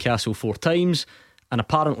to Tynecastle 4 times, and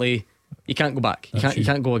apparently you can't go back. You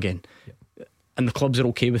can't go again. And the clubs are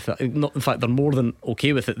okay with that. In fact, they're more than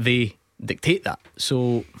okay with it. They dictate that.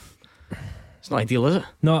 So it's not ideal, is it?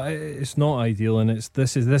 No, it's not ideal, and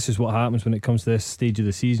this is what happens when it comes to this stage of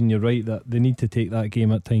the season. You're right that they need to take that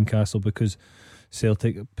game at Tynecastle because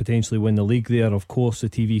Celtic potentially win the league there. Of course, the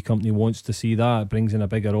TV company wants to see that. It brings in a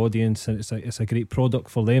bigger audience, and it's a great product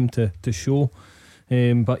for them to show.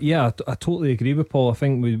 But yeah, I totally agree with Paul. I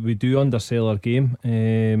think we do undersell our game.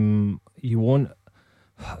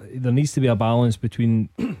 There needs to be a balance between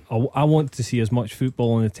I want to see as much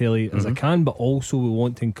football on the telly as I can, but also we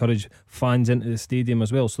want to encourage fans into the stadium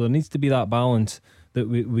as well. So there needs to be that balance that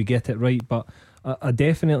we get it right. But I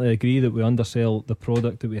definitely agree that we undersell the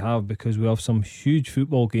product that we have, because we have some huge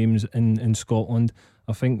football games in Scotland.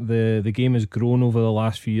 I think the game has grown over the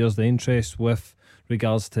last few years. The interest with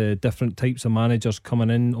regards to different types of managers coming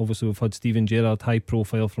in. Obviously we've had Steven Gerrard, high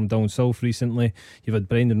profile, from down south recently. You've had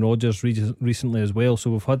Brendan Rodgers recently as well.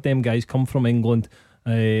 So we've had them guys come from England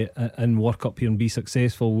and work up here and be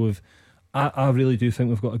successful. I really do think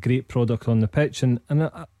we've got a great product on the pitch, and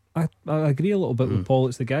I agree a little bit with Paul.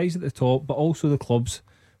 It's the guys at the top, but also the clubs.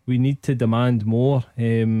 We need to demand more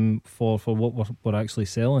for what we're actually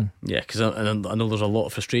selling. Yeah, because I know there's a lot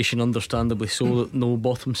of frustration, understandably so, that no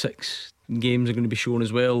bottom six games are going to be shown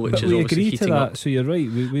as well, which is obviously heating to that up. So you're right.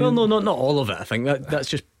 Well, no, not all of it. I think that's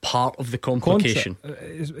just part of the complication.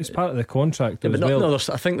 It's part of the contract. Yeah, but well.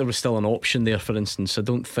 I think there was still an option there. For instance, I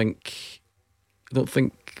don't think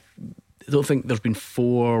there's been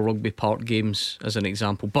 4 Rugby Park games as an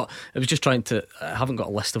example, but it was just trying to, I haven't got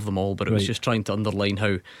a list of them all, but it was just trying to underline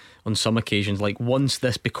how on some occasions, like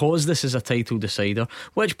because this is a title decider,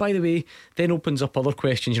 which by the way then opens up other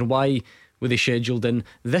questions. Why were they scheduled in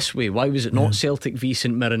this way? Why was it not Celtic v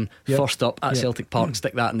St Mirren first up at Celtic Park?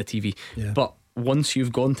 Stick that in the TV. But once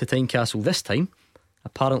you've gone to Tynecastle this time,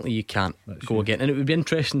 apparently you can't go again. And it would be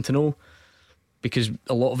interesting to know, because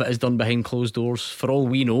a lot of it is done behind closed doors. For all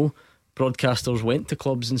we know, broadcasters went to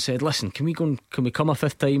clubs and said, listen, can we come a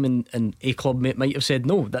 5th time? And a club might have said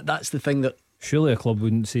no. That's the thing that surely a club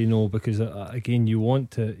wouldn't say no, because again, you want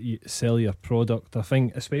to sell your product. I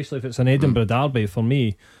think especially if it's an Edinburgh derby, for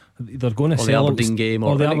me, they're going to sell the Aberdeen game,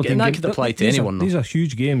 or the Aberdeen game. Could apply to anyone. These are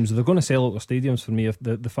huge games. They're going to sell out their stadiums for me. If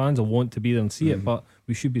the fans will want to be there and see it, but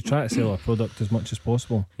we should be trying to sell our product as much as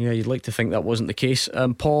possible. Yeah, you'd like to think that wasn't the case.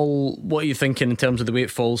 Paul, what are you thinking in terms of the way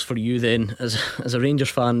it falls for you then as a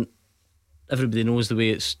Rangers fan? Everybody knows the way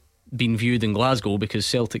it's been viewed in Glasgow, because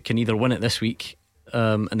Celtic can either win it this week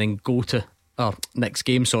and then go to next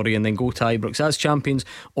game, and then go to Ibrox as champions,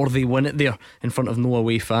 or they win it there in front of no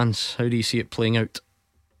away fans. How do you see it playing out?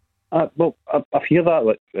 Well, I hear that,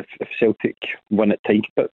 like, if Celtic win at time,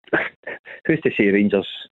 but who's to say Rangers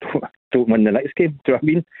don't win the next game? Do you know what I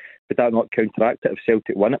mean? Would that not counteract it if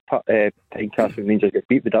Celtic win at Tynecastle and Rangers get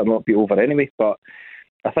beat? Would that not be over anyway? But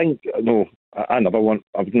I think no. I'd never want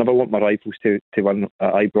my rivals to win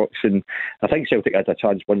at Ibrox, and I think Celtic had a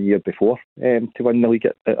chance 1 year before to win the league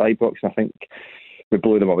at Ibrox, and I think we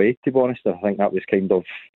blew them away, to be honest. I think that was kind of,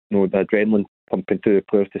 the adrenaline pumping through the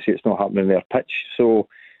players to see it's not happening on their pitch. So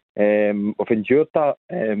we've endured that,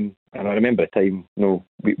 and I remember the time,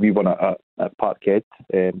 we won at Parkhead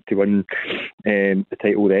to win the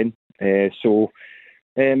title then.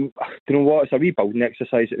 You know what? It's a rebuilding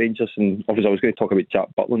exercise at Rangers, and obviously I was going to talk about Jack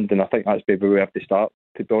Butland, and I think that's maybe where we have to start.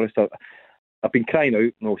 To be honest, I've been crying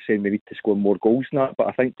out, saying we need to score more goals than that, but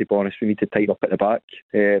I think, to be honest, we need to tighten up at the back.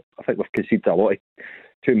 I think we've conceded a lot of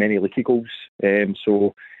too many leaky goals.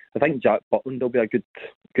 So I think Jack Butland will be a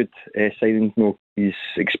good signing. He's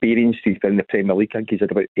experienced. He's been in the Premier League. I think he's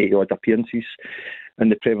had about 80 odd appearances in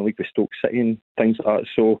the Premier League with Stoke City and things like that.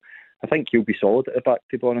 So I think he'll be solid at the back,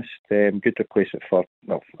 to be honest. Good replacement for,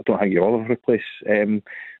 I don't think you'll ever replace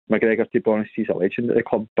McGregor, to be honest. He's a legend at the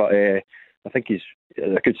club, but I think he's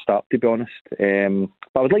a good start, to be honest.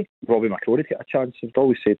 But I would like Robbie McCrory to get a chance. I've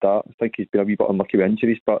always said that. I think he's been a wee bit unlucky with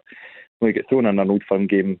injuries, but he got thrown in an Old Firm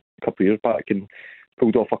game a couple of years back and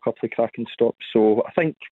pulled off a couple of cracking stops. So I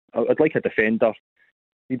think I'd like a defender, a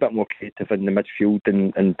wee bit more creative in the midfield,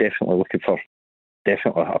 and definitely looking for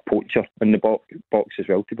a poacher in the box as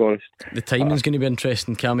well, to be honest. The timing's going to be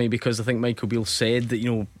interesting, Cammy, because I think Michael Beale said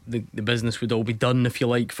that the business would all be done, if you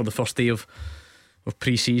like, for the first day of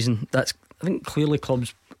pre-season. I think clearly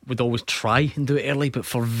clubs would always try and do it early, but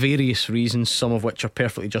for various reasons, some of which are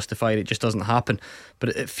perfectly justified, it just doesn't happen. But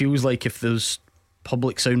it feels like if those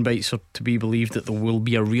public sound bites are to be believed, that there will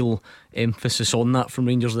be a real emphasis on that from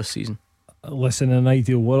Rangers this season. Listen, in an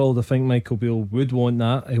ideal world, I think Michael Beale would want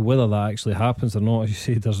that. Whether that actually happens or not, as you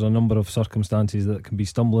say, there's a number of circumstances that can be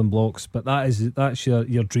stumbling blocks, but that's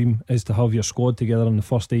your dream, is to have your squad together on the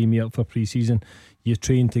first day you meet up for pre-season. You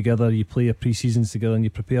train together, you play your pre-seasons together, and you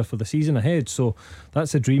prepare for the season ahead. So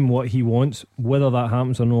that's a dream, what he wants. Whether that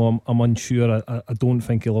happens or no, I'm unsure. I don't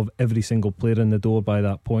think he'll have every single player in the door by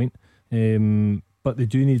that point, but they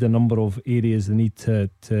do need a number of areas. They need to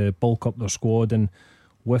bulk up their squad, and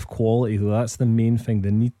with quality, though, that's the main thing.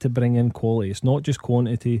 They need to bring in quality. It's not just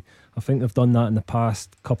quantity. I think they've done that in the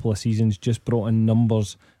past couple of seasons, just brought in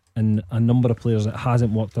numbers and a number of players that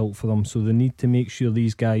hasn't worked out for them. So they need to make sure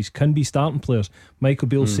these guys can be starting players. Michael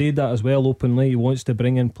Beale said that as well openly. He wants to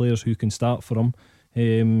bring in players who can start for him.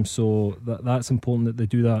 So that's important that they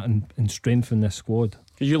do that and strengthen this squad.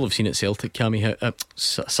 You'll have seen at Celtic, Cammy,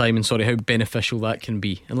 Simon, how beneficial that can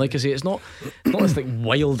be. And like I say, it's not this like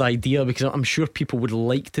wild idea, because I'm sure people would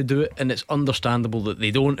like to do it, and it's understandable that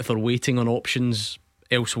they don't if they're waiting on options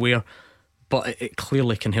elsewhere. But it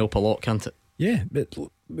clearly can help a lot, can't it? Yeah, but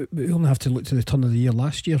we only have to look to the turn of the year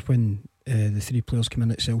last year when the three players came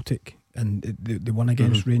in at Celtic and they won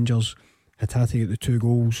against Rangers. Hatate got the 2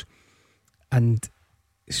 goals, and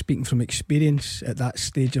speaking from experience, at that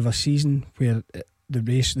stage of a season where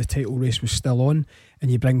the title race was still on,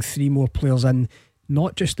 and you bring 3 more players in,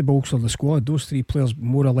 not just the bulks of the squad, those 3 players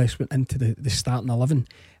more or less went into the starting 11.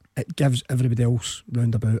 It gives everybody else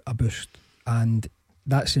round about a boost, and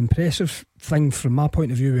that's the impressive thing from my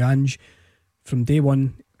point of view with Ange. From day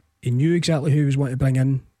one, he knew exactly who he was wanting to bring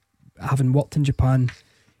in. Having worked in Japan,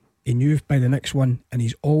 he knew by the next one, and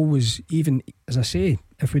he's always, even as I say,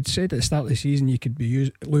 if we'd said at the start of the season you could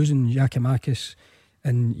be losing Yakimakis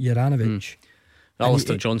and Juranovic,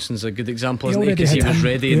 Alistair Johnson's a good example, isn't he? Because he was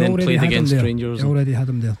ready and then played against Rangers. He already had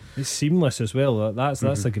him there. It's seamless as well. That's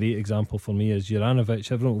a great example for me, is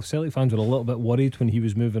Juranovic. Everyone, Celtic fans were a little bit worried when he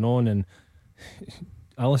was moving on, and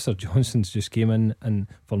Alistair Johnson's just came in, and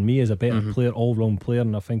for me is a better player, all round player,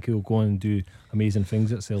 and I think he'll go on and do amazing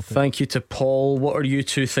things at Celtic. Thank you to Paul. What are you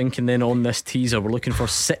two thinking then on this teaser? We're looking for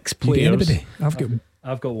 6 players.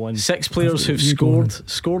 I've got one. 6 players who've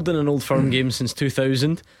scored in an Old Firm game since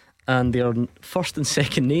 2000, and their first and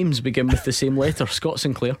second names begin with the same letter. Scott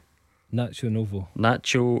Sinclair. Nacho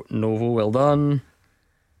Novo, well done.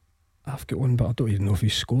 I've got one, but I don't even know if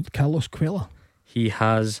he's scored. Carlos Cuellar. He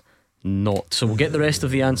has not. So we'll get the rest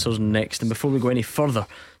of the answers next, and before we go any further,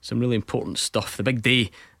 some really important stuff. The big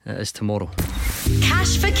day is tomorrow.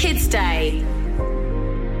 Cash for Kids Day.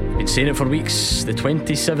 Been saying it for weeks, the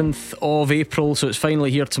 27th of April, so it's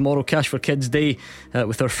finally here tomorrow. Cash for Kids Day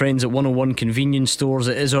with our friends at 101 Convenience Stores.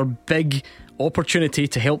 It is our big opportunity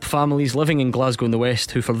to help families living in Glasgow and the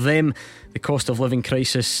West who, for them, the cost of living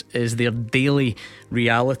crisis is their daily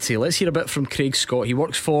reality. Let's hear a bit from Craig Scott. He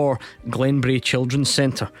works for Glenbrae Children's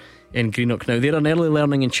Centre in Greenock. Now, they're an early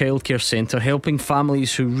learning and childcare centre helping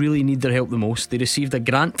families who really need their help the most. They received a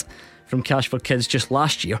grant from Cash for Kids just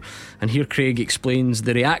last year. And here Craig explains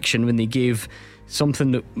the reaction when they gave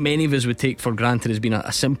something that many of us would take for granted as being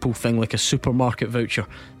a simple thing like a supermarket voucher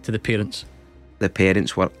to the parents. The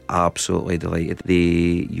parents were absolutely delighted.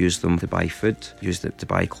 They used them to buy food, used it to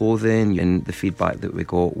buy clothing, and the feedback that we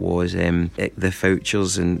got was the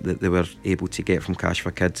vouchers and that they were able to get from Cash for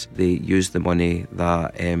Kids. They used the money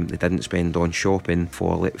that they didn't spend on shopping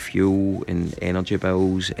for like fuel and energy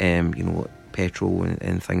bills, petrol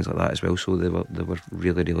and things like that as well. So they were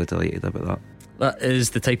really, really delighted about that. That is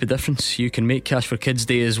the type of difference you can make. Cash for Kids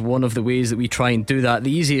Day is one of the ways that we try and do that.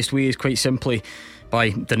 The easiest way is quite simply by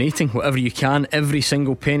donating whatever you can. Every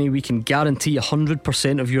single penny, we can guarantee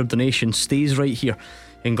 100% of your donation stays right here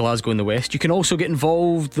in Glasgow in the West. You can also get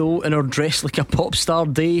involved though in our Dress Like a Pop Star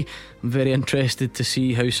Day. I'm very interested to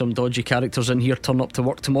see how some dodgy characters in here turn up to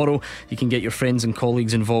work tomorrow. You can get your friends and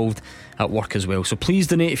colleagues involved at work as well. So please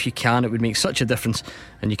donate if you can, it would make such a difference.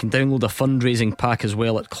 And you can download a fundraising pack as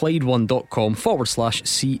well at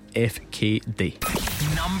Clyde1.com/CFK Day.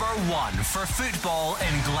 Number 1 for football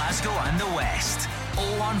in Glasgow and the West.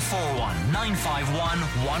 0141 951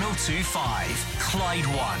 1025. Clyde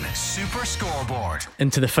 1 Super Scoreboard.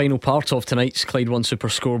 Into the final part of tonight's Clyde 1 Super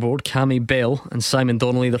Scoreboard. Cammy Bell and Simon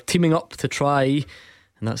Donnelly, they're teaming up to try, and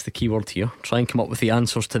that's the key word here, try and come up with the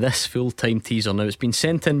answers to this full-time teaser. Now it's been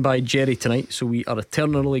sent in by Jerry tonight, so we are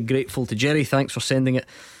eternally grateful to Jerry. Thanks for sending it.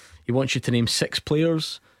 He wants you to name 6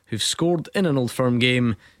 players who've scored in an Old Firm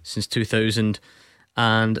game since 2000,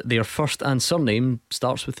 and their first and surname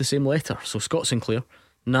starts with the same letter. So Scott Sinclair,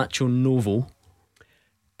 Nacho Novo,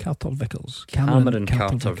 Carter Vickers, Cameron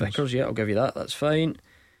Carter Vickers. Yeah, I'll give you that, that's fine.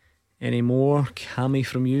 Any more? Cammy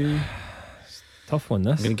from you? Tough one,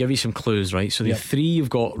 this. I'm going to give you some clues, right? So the 3 you've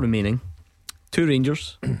got remaining: 2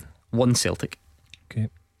 Rangers, 1 Celtic. Okay.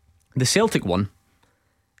 The Celtic one,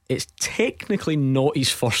 it's technically not his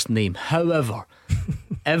first name. However,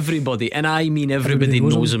 everybody, and I mean everybody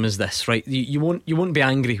knows him as this, right? You won't be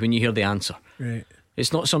angry when you hear the answer. Right.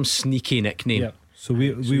 It's not some sneaky nickname. Yeah. So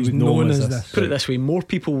we would know him as this. Put it this way, more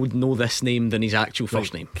people would know this name than his actual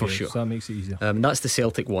first name, for sure. So that makes it easier. That's the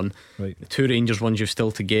Celtic one. Right. The 2 Rangers ones you've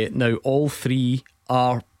still to get. Now all 3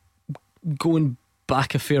 are going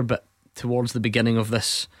back a fair bit towards the beginning of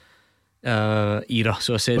this era.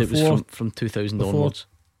 So I said it was from 2000 onwards.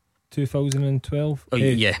 2012. Oh,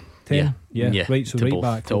 yeah. 10. Yeah. Right. So to right both,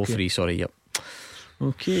 back to all 3. Sorry. Yep.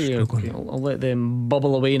 Okay, I'll let them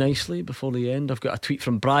bubble away nicely before the end. I've got a tweet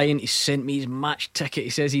from Brian. He sent me his match ticket. He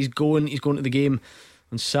says he's going to the game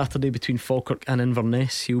on Saturday between Falkirk and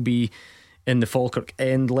Inverness. He'll be in the Falkirk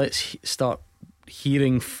end. Let's start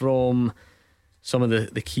hearing from some of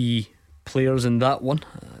the key players in that one.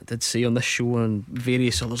 I did say on this show and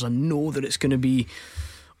various others, I know that it's going to be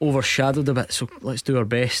overshadowed a bit, so let's do our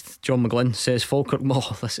best. John McGlynn says Falkirk,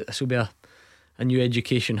 this will be a new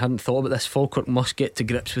education. Hadn't thought about this. Falkirk must get to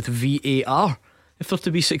grips with VAR if they're to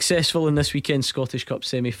be successful in this weekend's Scottish Cup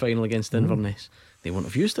semi-final against Inverness. They won't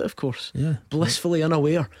have used it, of course. Yeah, blissfully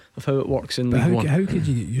unaware of how it works in League One. How could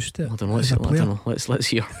you get used to it? I don't know. Let's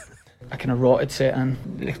hear. A kind of rotted set in.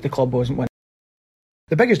 The club wasn't winning.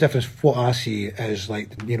 The biggest difference, what I see, is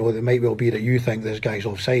it might well be that you think this guy's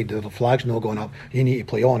offside, the flag's not going up, you need to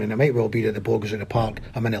play on, and it might well be that the ball goes in the park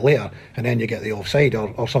a minute later and then you get the offside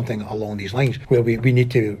or something along these lines, where we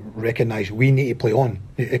need to recognise we need to play on.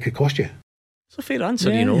 It could cost you. It's a fair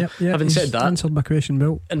answer, Having said that, answered my question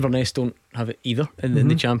well. Inverness don't have it either in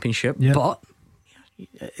the Championship, but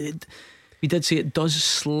we did say it does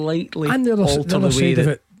slightly and the alter the way side that of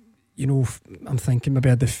it. I'm thinking maybe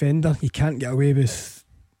a defender, you can't get away with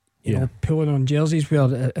pulling on jerseys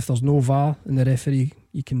where if there's no VAR and the referee,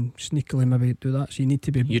 you can sneakily maybe do that. So you need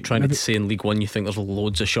to be. You're trying to say in League One you think there's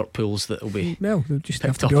loads of shirt pulls that will be. Well, they'll just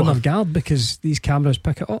have to be on their guard because these cameras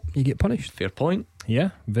pick it up. You get punished. Fair point.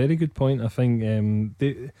 Yeah, very good point. I think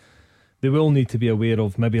they will need to be aware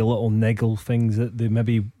of maybe a little niggle things that they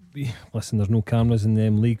maybe. Listen, there's no cameras in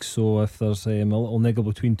them leagues, so if there's a little niggle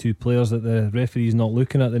between 2 players that the referee's not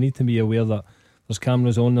looking at, they need to be aware that there's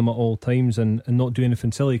cameras on them at all times and not do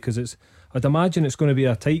anything silly, because I'd imagine it's going to be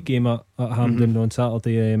a tight game at Hampden on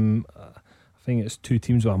Saturday. I think it's 2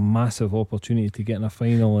 teams with a massive opportunity to get in a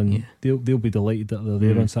final, and they'll be delighted that they're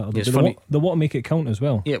there on Saturday. They want to make it count as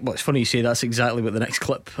well. Yeah, well, it's funny you say that's exactly what the next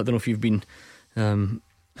clip. I don't know if you've been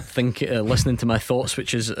listening to my thoughts,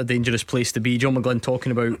 which is a dangerous place to be. John McGlynn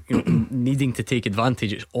talking about needing to take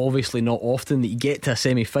advantage. It's obviously not often that you get to a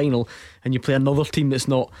semi-final and you play another team that's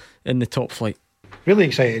not in the top flight. Really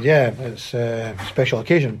excited, yeah. It's a special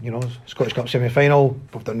occasion, Scottish Cup semi-final.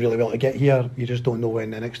 We've done really well to get here. You just don't know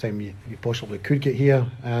when the next time you possibly could get here.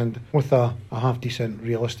 And with a half-decent,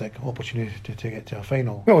 realistic opportunity to get to a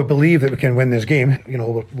final. Well, we believe that we can win this game.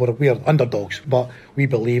 We're underdogs, but we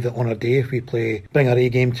believe that on our day, if we bring our A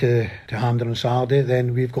game to Hampden on Saturday,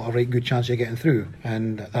 then we've got a right good chance of getting through.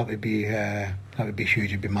 And that would be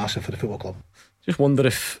huge. It'd be massive for the football club. Just wonder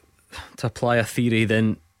if, to apply a theory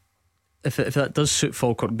then, if that does suit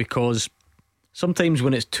Falkirk, because sometimes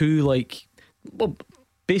when it's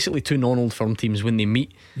basically two non-old firm teams, when they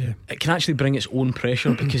meet, it can actually bring its own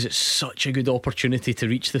pressure because it's such a good opportunity to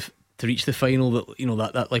reach the final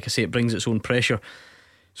that that like I say, it brings its own pressure.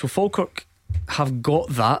 So Falkirk have got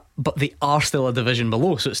that, but they are still a division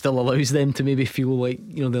below, so it still allows them to maybe feel like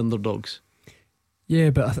the underdogs.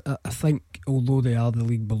 Yeah, but I think although they are the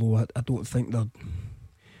league below, I don't think they're.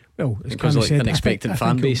 Well, it's because like an expectant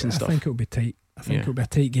fan base and stuff. I think it'll be tight. I think it'll be a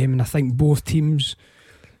tight game, and I think both teams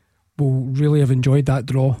will really have enjoyed that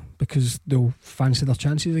draw because they'll fancy their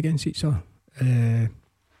chances against each other.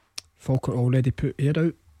 Falkirk already put air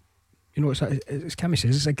out. It's Cammy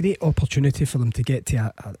says, it's a great opportunity for them to get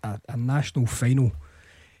to a national final,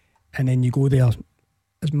 and then you go there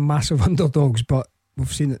as massive underdogs. But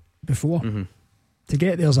we've seen it before. To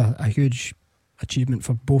get there's a huge achievement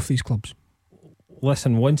for both these clubs.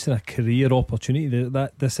 Listen, once in a career opportunity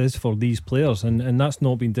that this is for these players, and that's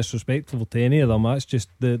not being disrespectful to any of them. That's just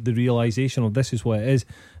the realisation of this is what it is.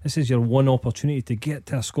 This is your one opportunity to get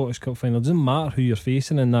to a Scottish Cup final. It doesn't matter who you're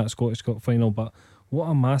facing in that Scottish Cup final, but what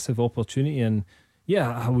a massive opportunity. And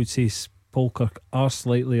yeah, I would say Falkirk are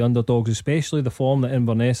slightly underdogs, especially the form that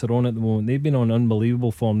Inverness are on at the moment. They've been on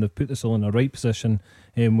unbelievable form. They've put themselves in the right position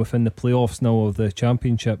within the playoffs now of the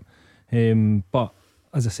Championship, but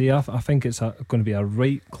as I say, I think it's going to be a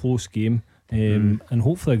right close game, and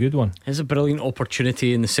hopefully a good one. It's a brilliant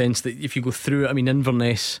opportunity in the sense that if you go through it,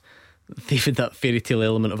 Inverness, they've had that fairy tale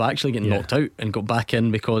element of actually getting knocked out and got back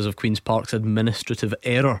in because of Queen's Park's administrative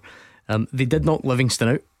error. They did knock Livingston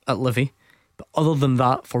out at Livy, but other than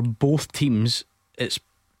that, for both teams,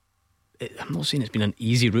 I'm not saying it's been an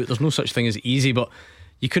easy route. There's no such thing as easy, but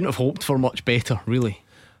you couldn't have hoped for much better, really.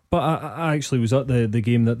 But I actually was at the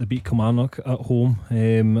game that they beat Kilmarnock at home.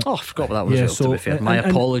 I forgot what that was. To be fair, my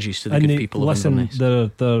apologies to the good people of Inverness.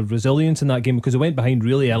 Their resilience in that game, because they went behind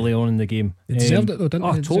really early on in the game. They deserved it though,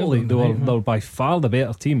 didn't they? Totally. They were by far the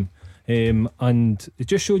better team. And it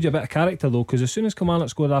just showed you a bit of character though, because as soon as Kilmarnock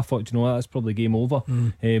scored, I thought, that's probably game over.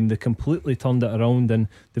 They completely turned it around, and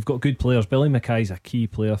they've got good players. Billy Mackay's a key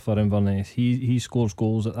player for Inverness. He scores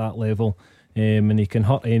goals at that level, and he can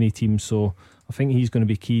hurt any team. So I think he's going to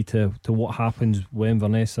be key to what happens with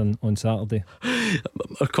Inverness on Saturday.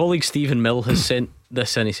 Our colleague Stephen Mill has sent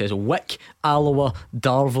this in. He says Wick, Alloa,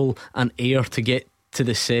 Darvel and Ayr to get to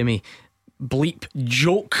the semi. Bleep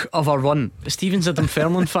joke of a run. Stephen's a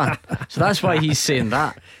Dunfermline fan, so that's why he's saying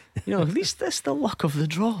that. At least that's the luck of the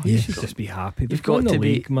draw. You should just be happy. You've got to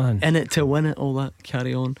league, be man, in it to win it. All that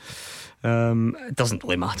carry on. It doesn't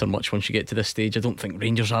really matter much once you get to this stage. I don't think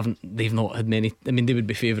Rangers they've not had many. They would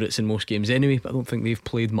be favourites in most games anyway, but I don't think they've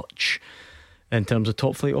played much in terms of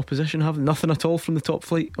top flight opposition. Have nothing at all from the top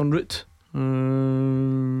flight en route.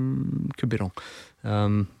 Could be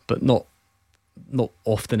wrong, but not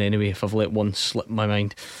often anyway, if I've let one slip my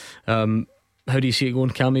mind. How do you see it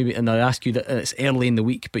going, Cammy? And I ask you that it's early in the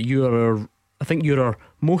week, but I think you're our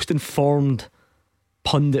most informed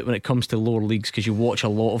pundit when it comes to lower leagues because you watch a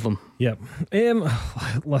lot of them. Yep.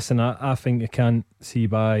 Listen, I think you can't see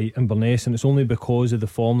by Inverness, and it's only because of the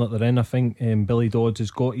form that they're in. I think Billy Dodds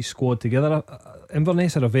has got his squad together.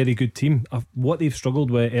 Inverness are a very good team. What they've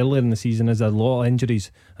struggled with earlier in the season is a lot of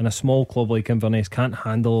injuries, and a small club like Inverness can't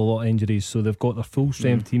handle a lot of injuries, so they've got their full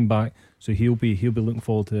strength team back. So he'll be looking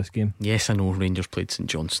forward to this game. Yes, I know Rangers played St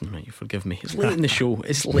Johnstone, right? You forgive me. It's late in the show.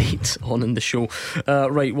 It's late on in the show.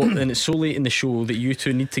 Right, well, and it's so late in the show that you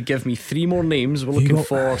two need to give me 3 more names. We're looking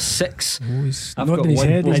for 6. I've got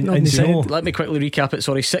one. Let me quickly recap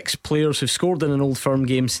it. 6 players who've scored in an Old Firm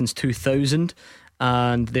game since 2000,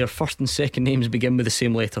 and their first and second names begin with the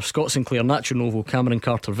same letter. Scott Sinclair, Nacho Novo, Cameron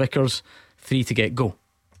Carter Vickers. 3 to get. Go.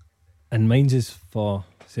 And mine's is for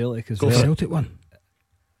Celtic as well. Celtic one.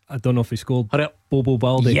 I don't know if he scored. Hurry up. Bobo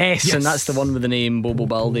Baldi. Yes, and that's the one with the name Bobo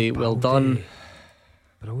Baldi. Well done.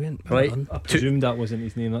 Brilliant. Right. Done. I presumed that wasn't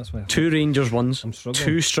his name, that's why. 2 Rangers ones. I'm struggling.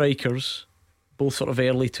 2 strikers, both sort of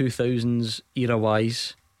early 2000s era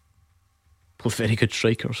wise. Both very good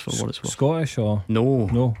strikers for what it's worth. Scottish or?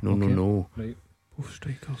 No. Right. Both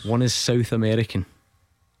strikers. One is South American.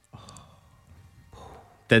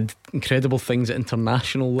 Did incredible things at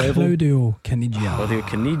international level. Claudio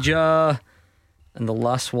Caniggia. And the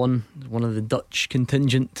last one of the Dutch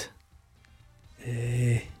contingent.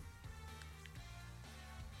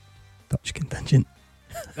 Dutch contingent.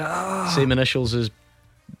 Same initials as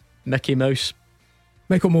Mickey Mouse.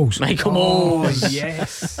 Michael Moles. Michael Moles.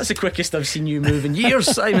 Yes. That's the quickest I've seen you move in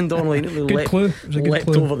years, Simon Donnelly. Good clue. It was a good leapt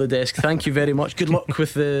clue. over the desk. Thank you very much. Good luck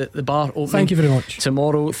with the bar opening. Thank you very much.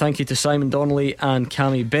 Tomorrow. Thank you to Simon Donnelly and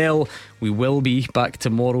Cammy Bell. We will be back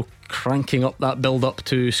tomorrow, cranking up that build up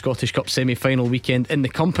to Scottish Cup semi-final weekend in the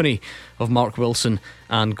company of Mark Wilson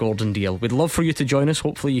and Gordon Duncan. We'd love for you to join us.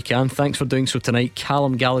 Hopefully you can. Thanks for doing so tonight.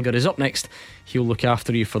 Callum Gallagher is up next. He'll look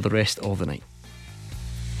after you for the rest of the night.